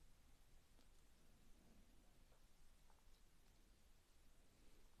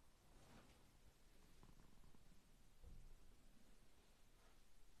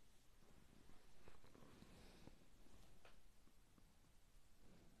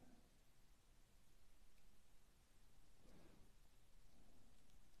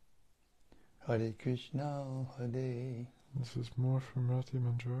 Hare Krishna, Hare. This is more from Rati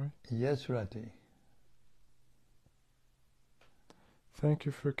Manjari. Yes, Rati. Thank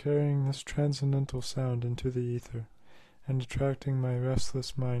you for carrying this transcendental sound into the ether and attracting my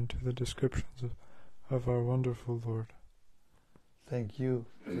restless mind to the descriptions of our wonderful Lord. Thank you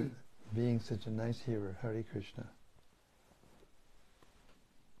for being such a nice hearer. Hare Krishna.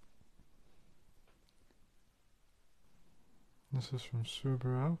 This is from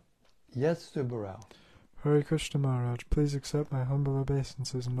Subarao. Yes, Subarao. Hare Krishna Maharaj, please accept my humble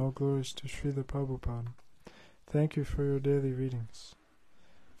obeisances and all glories to Srila Prabhupada. Thank you for your daily readings.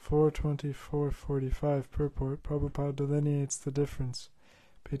 424.45 purport, Prabhupada delineates the difference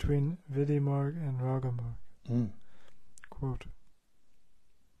between Vidhi Marg and Raga Marg. Quote,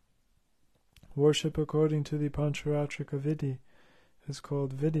 worship according to the Pancharatrika Vidhi is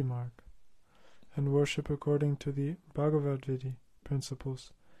called Vidhi Marg, and worship according to the Bhagavad Vidhi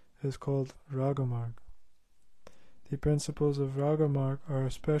principles is called Raga Marg. The principles of Raga Marg are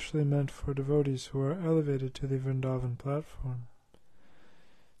especially meant for devotees who are elevated to the Vrindavan platform.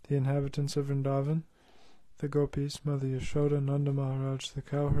 The inhabitants of Vrindavan, the gopis, Mother Yashoda, Nanda Maharaj, the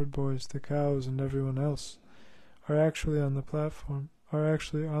cowherd boys, the cows, and everyone else, are actually on the platform, are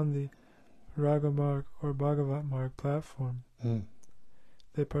actually on the Raga Marg or Bhagavat Marg platform.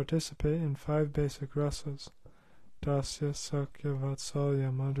 They participate in 5 basic rasas, Dasya, Sakya,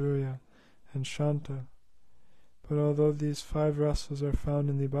 Vatsalya, Madhurya, and Shanta. But although these 5 rasas are found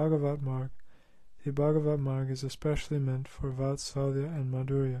in the Bhagavat Marg, the Bhagavat Marg is especially meant for Vatsalya and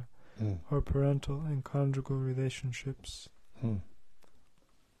Madhurya, or parental and conjugal relationships.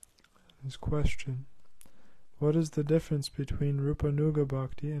 His question, what is the difference between Rupanuga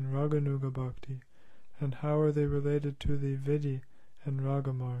Bhakti and Raganuga Bhakti, and how are they related to the Vidhi and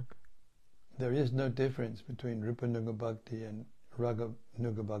Raga Marg? There is no difference between Rupanuga Bhakti and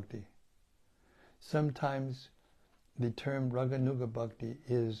Raganuga Bhakti. Sometimes the term Raganuga Bhakti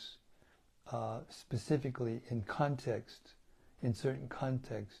is specifically in context, in certain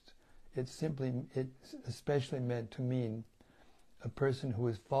context, it's especially meant to mean a person who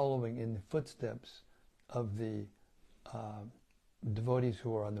is following in the footsteps of the devotees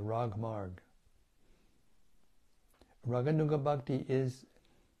who are on the Rag Marg. Raganuga Bhakti is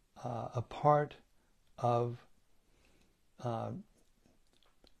a part of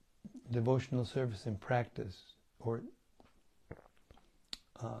devotional service in practice, or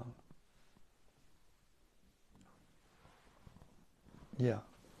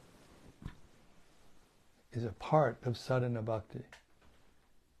is a part of sadhana bhakti.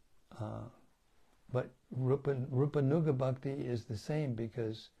 But Rupanuga Bhakti is the same,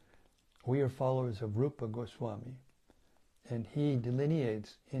 because we are followers of Rupa Goswami, and he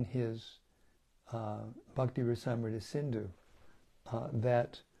delineates in his Bhakti Rasamrita Sindhu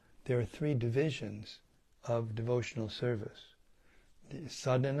that there are three divisions of devotional service: the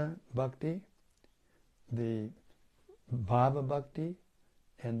sadhana bhakti, the bhava bhakti,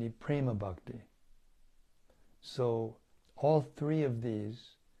 and the prema bhakti. So all three of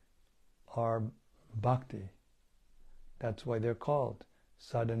these are bhakti. That's why they're called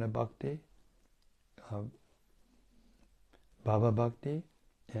sadhana bhakti, bhava bhakti,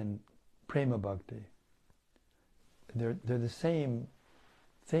 and prema bhakti. They're the same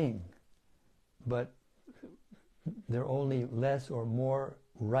thing, but they're only less or more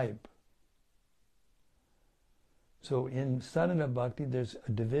ripe. So in sadhana bhakti there's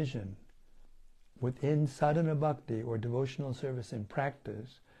a division. Within sadhana bhakti, or devotional service in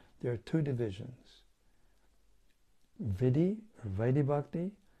practice, there are two divisions: Vidhi, or Vaidhi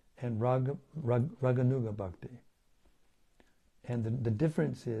Bhakti, and Raganuga Bhakti. And the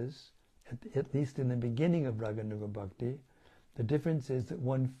difference is, at least in the beginning of Raganuga Bhakti, the difference is that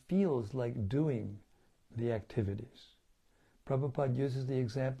one feels like doing the activities. Prabhupada uses the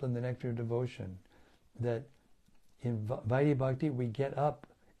example in the Nectar of Devotion that in Vaidhi Bhakti we get up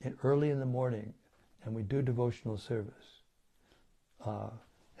early in the morning and we do devotional service.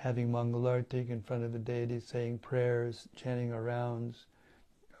 Having Mangalartik in front of the deities, saying prayers, chanting our rounds,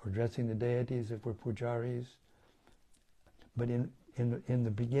 or addressing the deities if we're pujaris. But in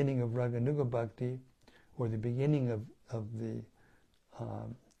the beginning of Raganuga Bhakti, or the beginning of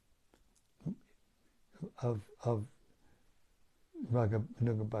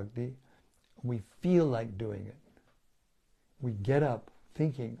Raganuga Bhakti, we feel like doing it. We get up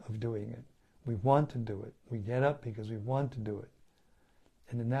thinking of doing it. We want to do it. We get up because we want to do it.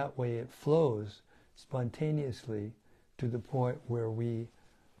 And in that way it flows spontaneously to the point where we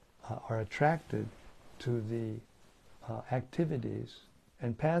are attracted to the activities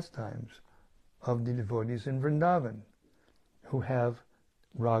and pastimes of the devotees in Vrindavan, who have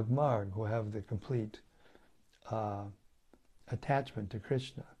Rag Marg, who have the complete attachment to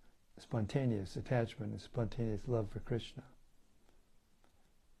Krishna, spontaneous attachment and spontaneous love for Krishna.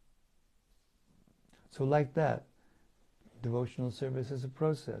 So like that, devotional service is a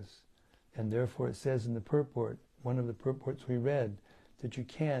process, and therefore it says in the purport, one of the purports we read, that you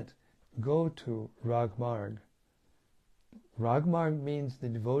can't go to Rag Marg. Rag Marg means the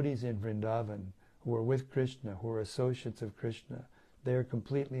devotees in Vrindavan who are with Krishna, who are associates of Krishna. They are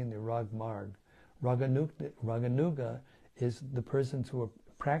completely in the Rag Marg. Raganuga is the persons who are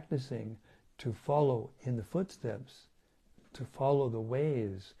practicing to follow in the footsteps, to follow the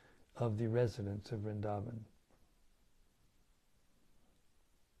ways of the residents of Vrindavan.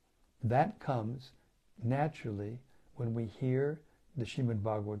 That comes naturally when we hear the Srimad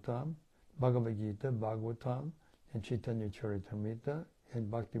Bhagavatam, Bhagavad Gita, Bhagavatam, and Chaitanya Charitamrita,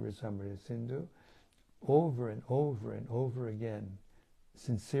 and Bhakti Rasamrita Sindhu, over and over and over again,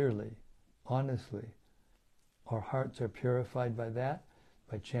 sincerely, honestly. Our hearts are purified by that,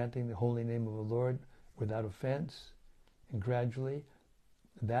 by chanting the holy name of the Lord without offense, and gradually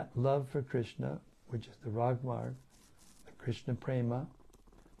that love for Krishna, which is the Rag Marg, the Krishna Prema,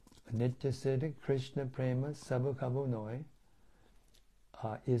 Nitya Siddha Krishna Prema Sabakavo Noi,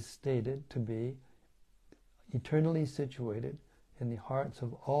 is stated to be eternally situated in the hearts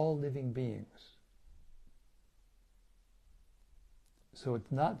of all living beings. So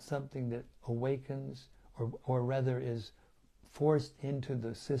it's not something that awakens, or rather is forced into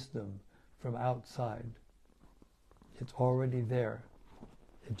the system from outside. It's already there.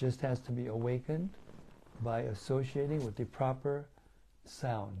 It just has to be awakened by associating with the proper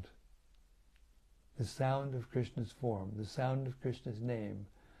sound. The sound of Krishna's form, the sound of Krishna's name,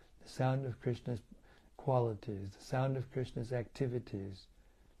 the sound of Krishna's qualities, the sound of Krishna's activities,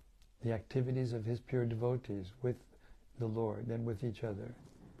 the activities of his pure devotees with the Lord and with each other.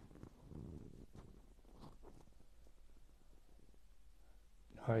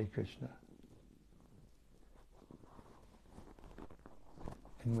 Hare Krishna.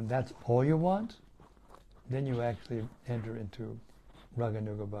 And when that's all you want, then you actually enter into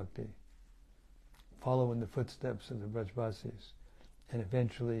Raganuga Bhakti. Follow in the footsteps of the Brajvasis, and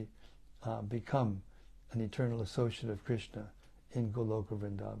eventually become an eternal associate of Krishna in Goloka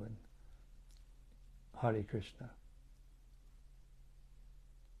Vrindavan. Hare Krishna.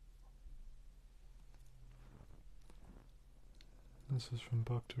 This is from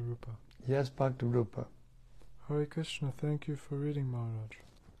Bhakti Rupa. Yes, Bhakti Rupa. Hare Krishna, thank you for reading, Maharaj.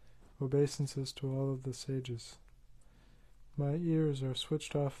 Obeisances to all of the sages. My ears are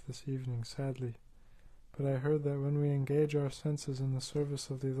switched off this evening, sadly, but I heard that when we engage our senses in the service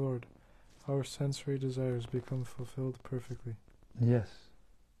of the Lord, our sensory desires become fulfilled perfectly. Yes.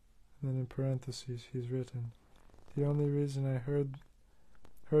 And then in parentheses he's written, the only reason I heard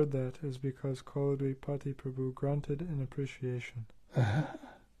that is because Koladwipati Prabhu grunted in appreciation.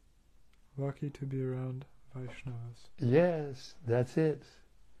 Lucky to be around Vaishnavas. Yes, that's it.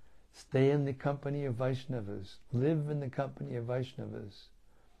 Stay in the company of Vaishnavas. Live in the company of Vaishnavas.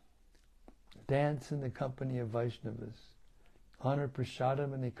 Dance in the company of Vaishnavas. Honor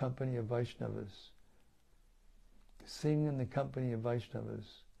prasadam in the company of Vaishnavas. Sing in the company of Vaishnavas.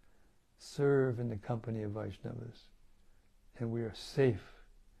 Serve in the company of Vaishnavas. And we are safe.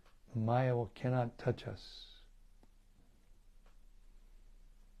 Maya cannot touch us.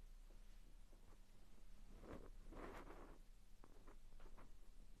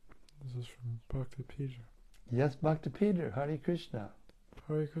 This is from Bhakti Peter. Yes, Bhakti Peter. Hare Krishna.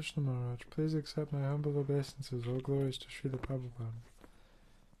 Hare Krishna Maharaj, please accept my humble obeisances. All glories to Srila Prabhupada.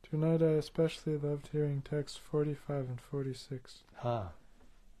 Tonight I especially loved hearing texts 45 and 46.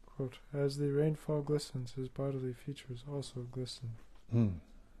 Quote, as the rainfall glistens, his bodily features also glisten.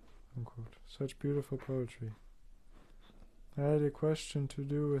 Unquote. Such beautiful poetry. I had a question to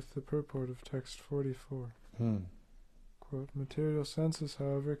do with the purport of text 44. Quote, material senses,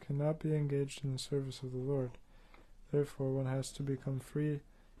 however, cannot be engaged in the service of the Lord. Therefore, one has to become free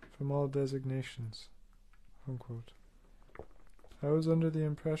from all designations. Unquote. I was under the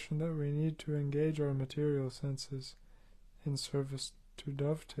impression that we need to engage our material senses in service to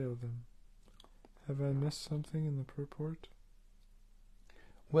dovetail them. Have I missed something in the purport?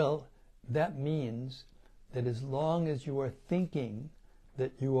 Well, that means that as long as you are thinking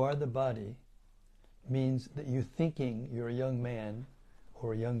that you are the body, means that you're thinking you're a young man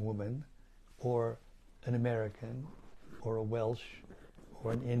or a young woman or an American or a Welsh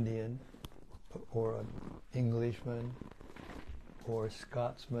or an Indian or an Englishman or a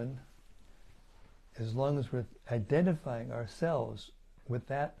Scotsman, as long as we're identifying ourselves with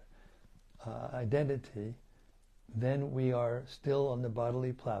that identity, then we are still on the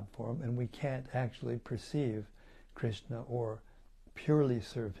bodily platform and we can't actually perceive Krishna or purely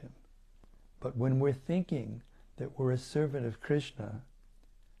serve him. But when we're thinking that we're a servant of Krishna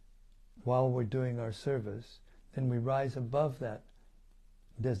while we're doing our service, then we rise above that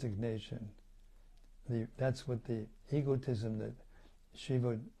designation. That's what the egotism that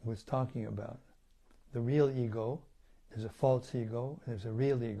Shiva was talking about. The real ego is a false ego, and there's a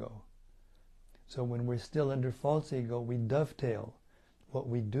real ego. So when we're still under false ego, we dovetail what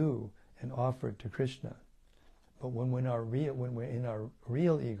we do and offer it to Krishna. But when we're in our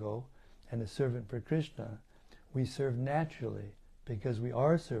real ego and a servant for Krishna, we serve naturally because we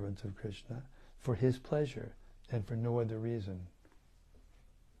are servants of Krishna for his pleasure and for no other reason.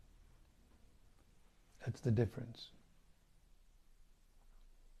 That's the difference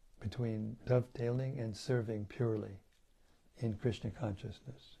between dovetailing and serving purely in Krishna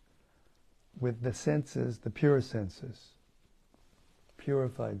consciousness. With the senses, the pure senses,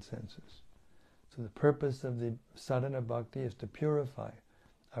 purified senses. So the purpose of the sadhana bhakti is to purify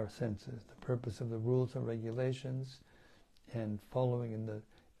our senses. The purpose of the rules and regulations and following in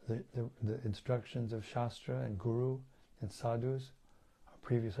the instructions of Shastra and Guru and sadhus, our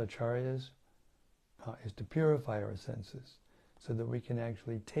previous acharyas, is to purify our senses so that we can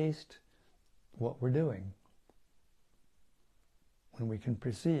actually taste what we're doing. When we can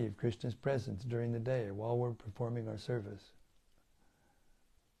perceive Krishna's presence during the day while we're performing our service.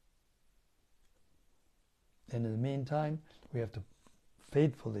 And in the meantime, we have to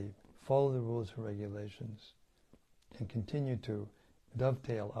faithfully follow the rules and regulations and continue to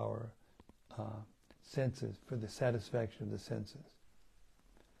dovetail our senses for the satisfaction of the senses,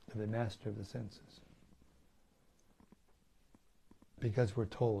 of the master of the senses. Because we're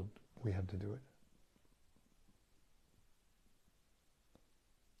told we have to do it.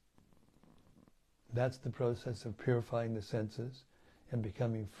 That's the process of purifying the senses and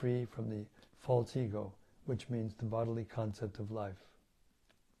becoming free from the false ego, which means the bodily concept of life.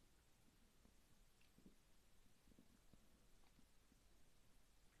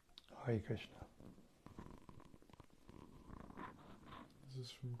 Hare Krishna. This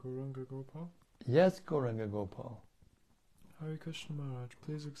is from Gauranga Gopal. Yes, Gauranga Gopal. Hare Krishna Maharaj,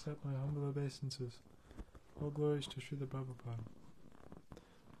 please accept my humble obeisances. All glories to Srila Prabhupada.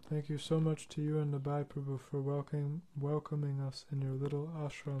 Thank you so much to you and Nabai Prabhu for welcoming us in your little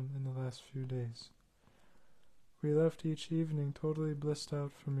ashram in the last few days. We left each evening totally blissed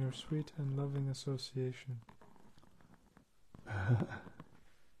out from your sweet and loving association.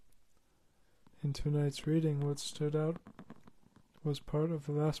 In tonight's reading, what stood out was part of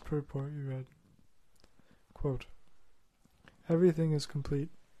the last purport you read. Quote, everything is complete.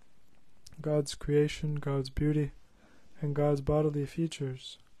 God's creation, God's beauty, and God's bodily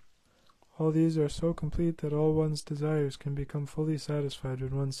features. All these are so complete that all one's desires can become fully satisfied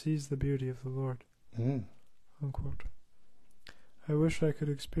when one sees the beauty of the Lord. Unquote. I wish I could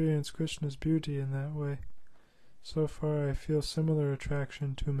experience Krishna's beauty in that way. So far I feel similar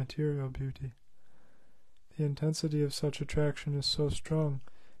attraction to material beauty. The intensity of such attraction is so strong,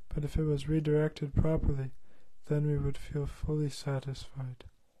 but if it was redirected properly, then we would feel fully satisfied.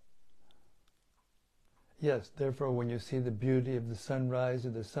 Yes, therefore when you see the beauty of the sunrise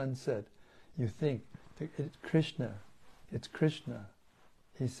or the sunset, you think, it's Krishna. It's Krishna.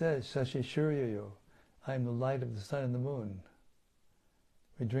 He says, Shashi Shuryayo, I am the light of the sun and the moon.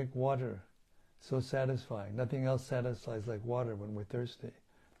 We drink water, so satisfying. Nothing else satisfies like water when we're thirsty.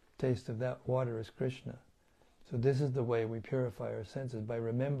 Taste of that water is Krishna. So this is the way we purify our senses, by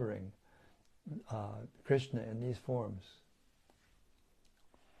remembering Krishna in these forms.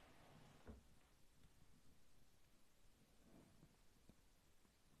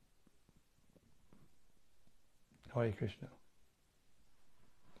 Hare Krishna.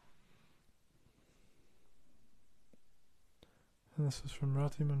 And this is from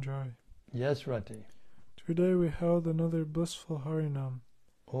Rati Manjari. Yes, Rati. Today we held another blissful Harinam.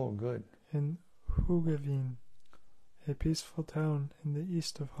 Oh, good. In Hugeveen, a peaceful town in the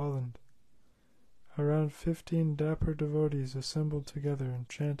east of Holland. Around 15 dapper devotees assembled together and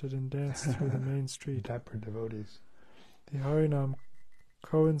chanted and danced through the main street. Dapper devotees. The Harinam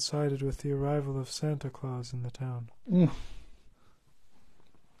coincided with the arrival of Santa Claus in the town.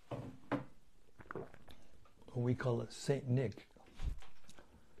 We call it Saint Nick.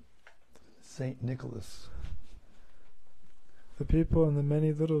 Saint Nicholas. The people and the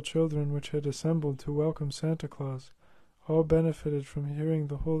many little children which had assembled to welcome Santa Claus all benefited from hearing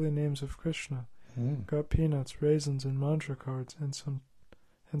the holy names of Krishna, got peanuts, raisins, and mantra cards, and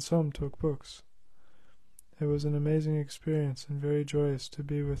some took books. It was an amazing experience and very joyous to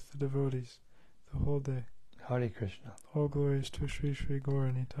be with the devotees the whole day. Hare Krishna. All glories to Sri Sri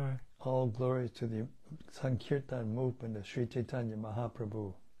Gaura Nitai. All glories to the Sankirtan movement of Sri Chaitanya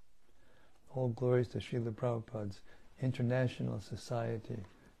Mahaprabhu. All glories to Srila Prabhupada's International Society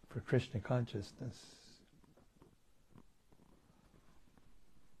for Krishna Consciousness.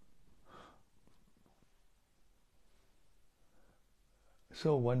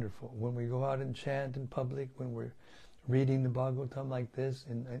 So wonderful. When we go out and chant in public, when we're reading the Bhagavatam like this,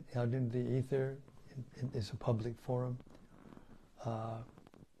 and out in the ether, it's a public forum,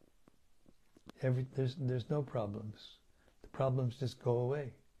 there's no problems. The problems just go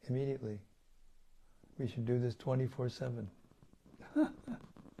away immediately. We should do this 24/7.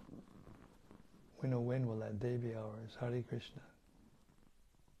 We know when will that day be ours. Hare Krishna.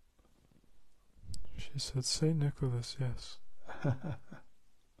 She said Saint Nicholas, yes.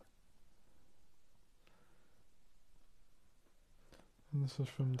 And this is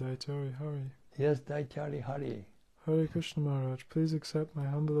from Daitari Hari. Yes, Daitari Hari. Hare Krishna Maharaj, please accept my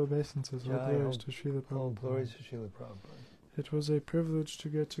humble obeisances. All glories to Srila Prabhupada. All glories to Srila Prabhupada. It was a privilege to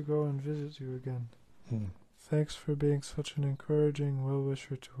get to go and visit you again. Thanks for being such an encouraging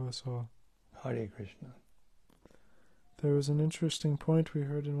well-wisher to us all. Hare Krishna. There was an interesting point we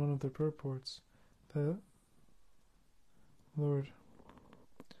heard in one of the purports. The Lord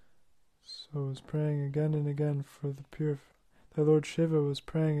was praying again and again for the Lord Shiva was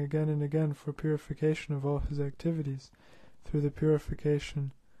praying again and again for purification of all his activities through the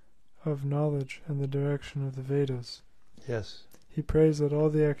purification of knowledge and the direction of the Vedas. Yes. He prays that all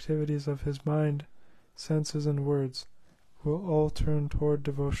the activities of his mind, senses, and words will all turn toward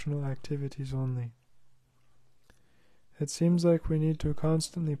devotional activities only. It seems like we need to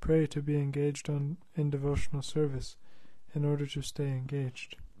constantly pray to be engaged in devotional service in order to stay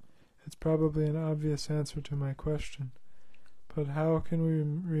engaged. It's probably an obvious answer to my question, but how can we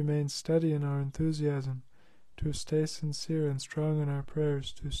remain steady in our enthusiasm, to stay sincere and strong in our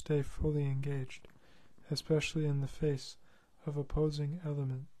prayers, to stay fully engaged, especially in the face of opposing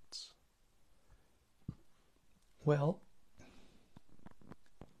elements? Well,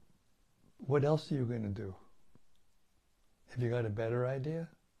 what else are you going to do? Have you got a better idea?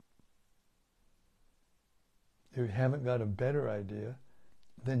 If you haven't got a better idea,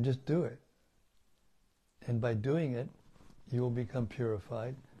 then just do it. And by doing it, you will become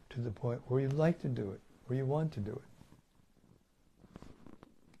purified to the point where you like to do it, where you want to do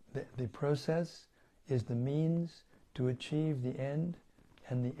it. The process is the means to achieve the end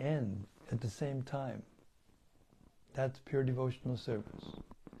and the end at the same time. That's pure devotional service.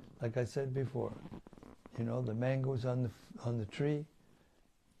 Like I said before, you know, the mangoes on the tree,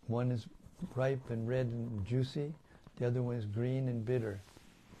 one is ripe and red and juicy, the other one is green and bitter,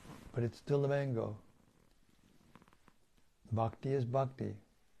 but it's still a mango. Bhakti is bhakti.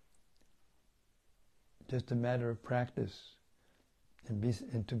 Just a matter of practice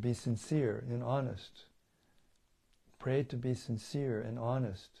and to be sincere and honest. Pray to be sincere and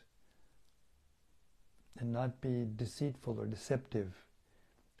honest and not be deceitful or deceptive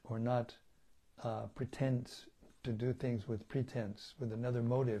or not pretense to do things with pretense, with another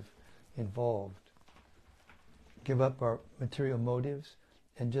motive involved. Give up our material motives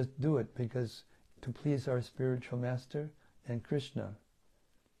and just do it because to please our spiritual master and Krishna.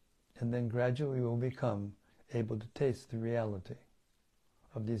 And then gradually we'll become able to taste the reality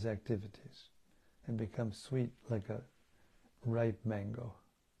of these activities and become sweet like a ripe mango.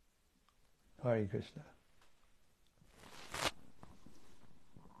 Hare Krishna.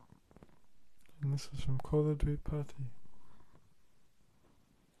 And this is from Koladvipati.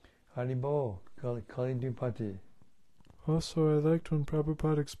 Haribol, Koladvipati. Also, I liked when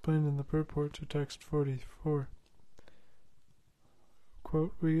Prabhupada explained in the purport to text 44,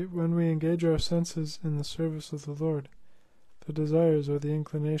 quote, when we engage our senses in the service of the Lord, the desires or the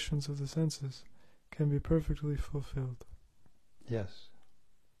inclinations of the senses can be perfectly fulfilled. Yes.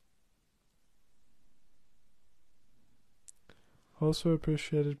 Also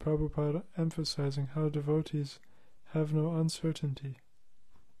appreciated Prabhupada emphasizing how devotees have no uncertainty.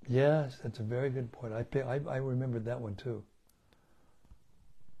 Yes, that's a very good point. I remembered that one too.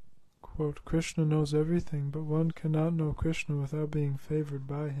 Quote, Krishna knows everything, but one cannot know Krishna without being favored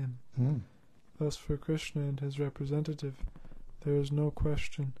by him. Thus for Krishna and his representative, there is no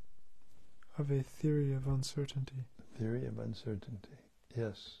question of a theory of uncertainty. Theory of uncertainty,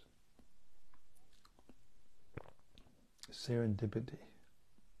 yes. Serendipity.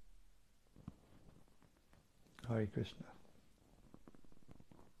 Hare Krishna.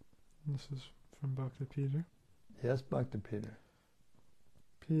 This is from Bhakti Peter. Yes, Bhakti Peter.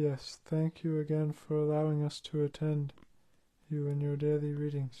 P.S. Thank you again for allowing us to attend you in your daily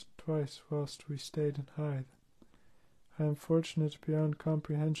readings twice whilst we stayed in Hythe. I am fortunate beyond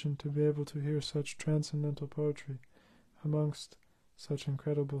comprehension to be able to hear such transcendental poetry amongst such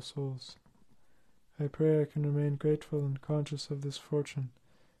incredible souls. I pray I can remain grateful and conscious of this fortune,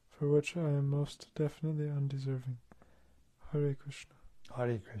 for which I am most definitely undeserving. Hare Krishna.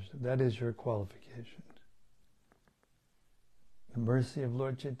 Hare Krishna. That is your qualification. The mercy of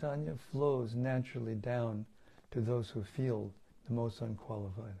Lord Chaitanya flows naturally down to those who feel the most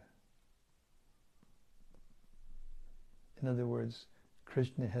unqualified. In other words,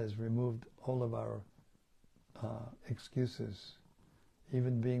 Krishna has removed all of our excuses.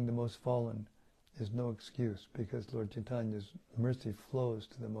 Even being the most fallen is no excuse because Lord Chaitanya's mercy flows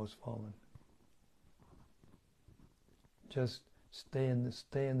to the most fallen. Just stay in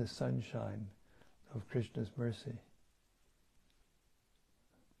the sunshine of Krishna's mercy.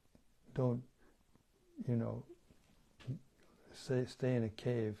 Don't, stay in a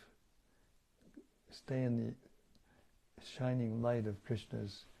cave. Stay in the shining light of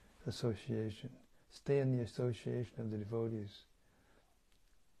Krishna's association. Stay in the association of the devotees.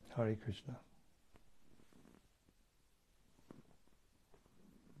 Hare Krishna.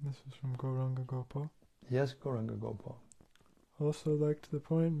 This is from Gauranga Gopal. Yes, Gauranga Gopal. Also liked the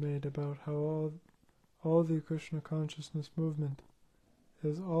point made about how all the Krishna consciousness movement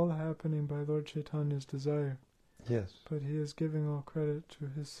is all happening by Lord Chaitanya's desire. Yes. But he is giving all credit to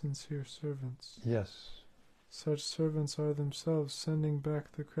his sincere servants. Yes. Such servants are themselves sending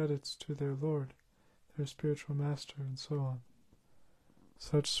back the credits to their Lord, their spiritual master, and so on.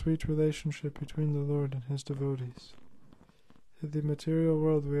 Such sweet relationship between the Lord and his devotees. In the material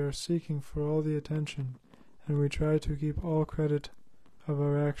world we are seeking for all the attention, and we try to keep all credit of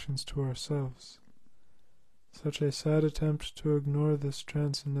our actions to ourselves. Such a sad attempt to ignore this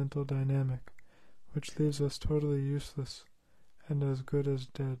transcendental dynamic, which leaves us totally useless and as good as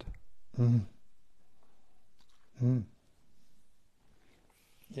dead.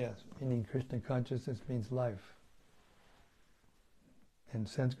 Yes, meaning Krishna consciousness means life. And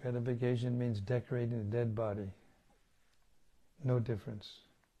sense gratification means decorating a dead body. No difference.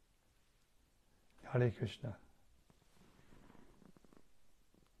 Hare Krishna.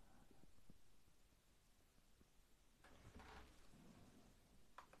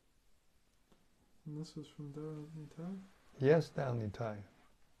 And this is from Dal Nitai. Yes, Dal Nitai.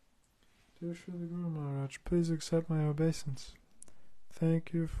 Dear Srila Guru Maharaj, please accept my obeisance.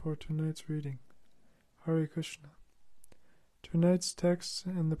 Thank you for tonight's reading. Hare Krishna. Tonight's texts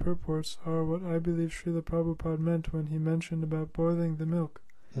and the purports are what I believe Srila Prabhupada meant when he mentioned about boiling the milk,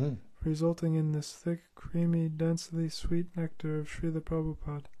 resulting in this thick, creamy, densely sweet nectar of Srila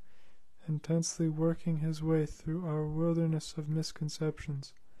Prabhupada, intensely working his way through our wilderness of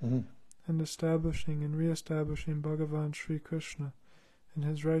misconceptions, and establishing and re-establishing Bhagavan Sri Krishna in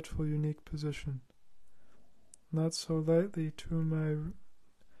his rightful unique position. Not so light to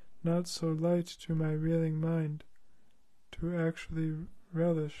my reeling mind to actually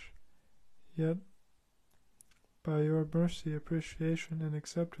relish, yet by your mercy, appreciation, and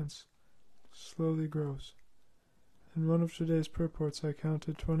acceptance slowly grows. In one of today's purports I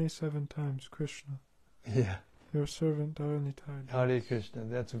counted 27 times Krishna. Yeah. Your servant Dharanitai. Hare Krishna.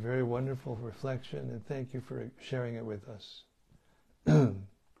 That's a very wonderful reflection, and thank you for sharing it with us. And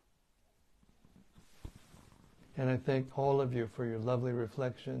I thank all of you for your lovely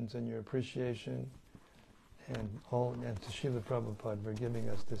reflections and your appreciation, and to Srila Prabhupada for giving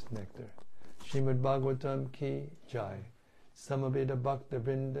us this nectar. Srimad Bhagavatam ki jai. Samaveda Bhakta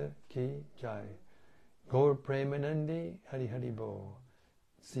Vrinda ki jai. Gaur Premanandi Hari Hari Bo.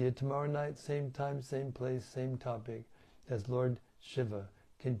 See you tomorrow night, same time, same place, same topic, as Lord Shiva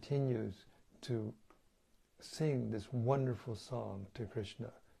continues to sing this wonderful song to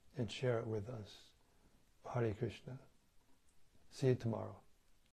Krishna and share it with us. Hare Krishna. See you tomorrow.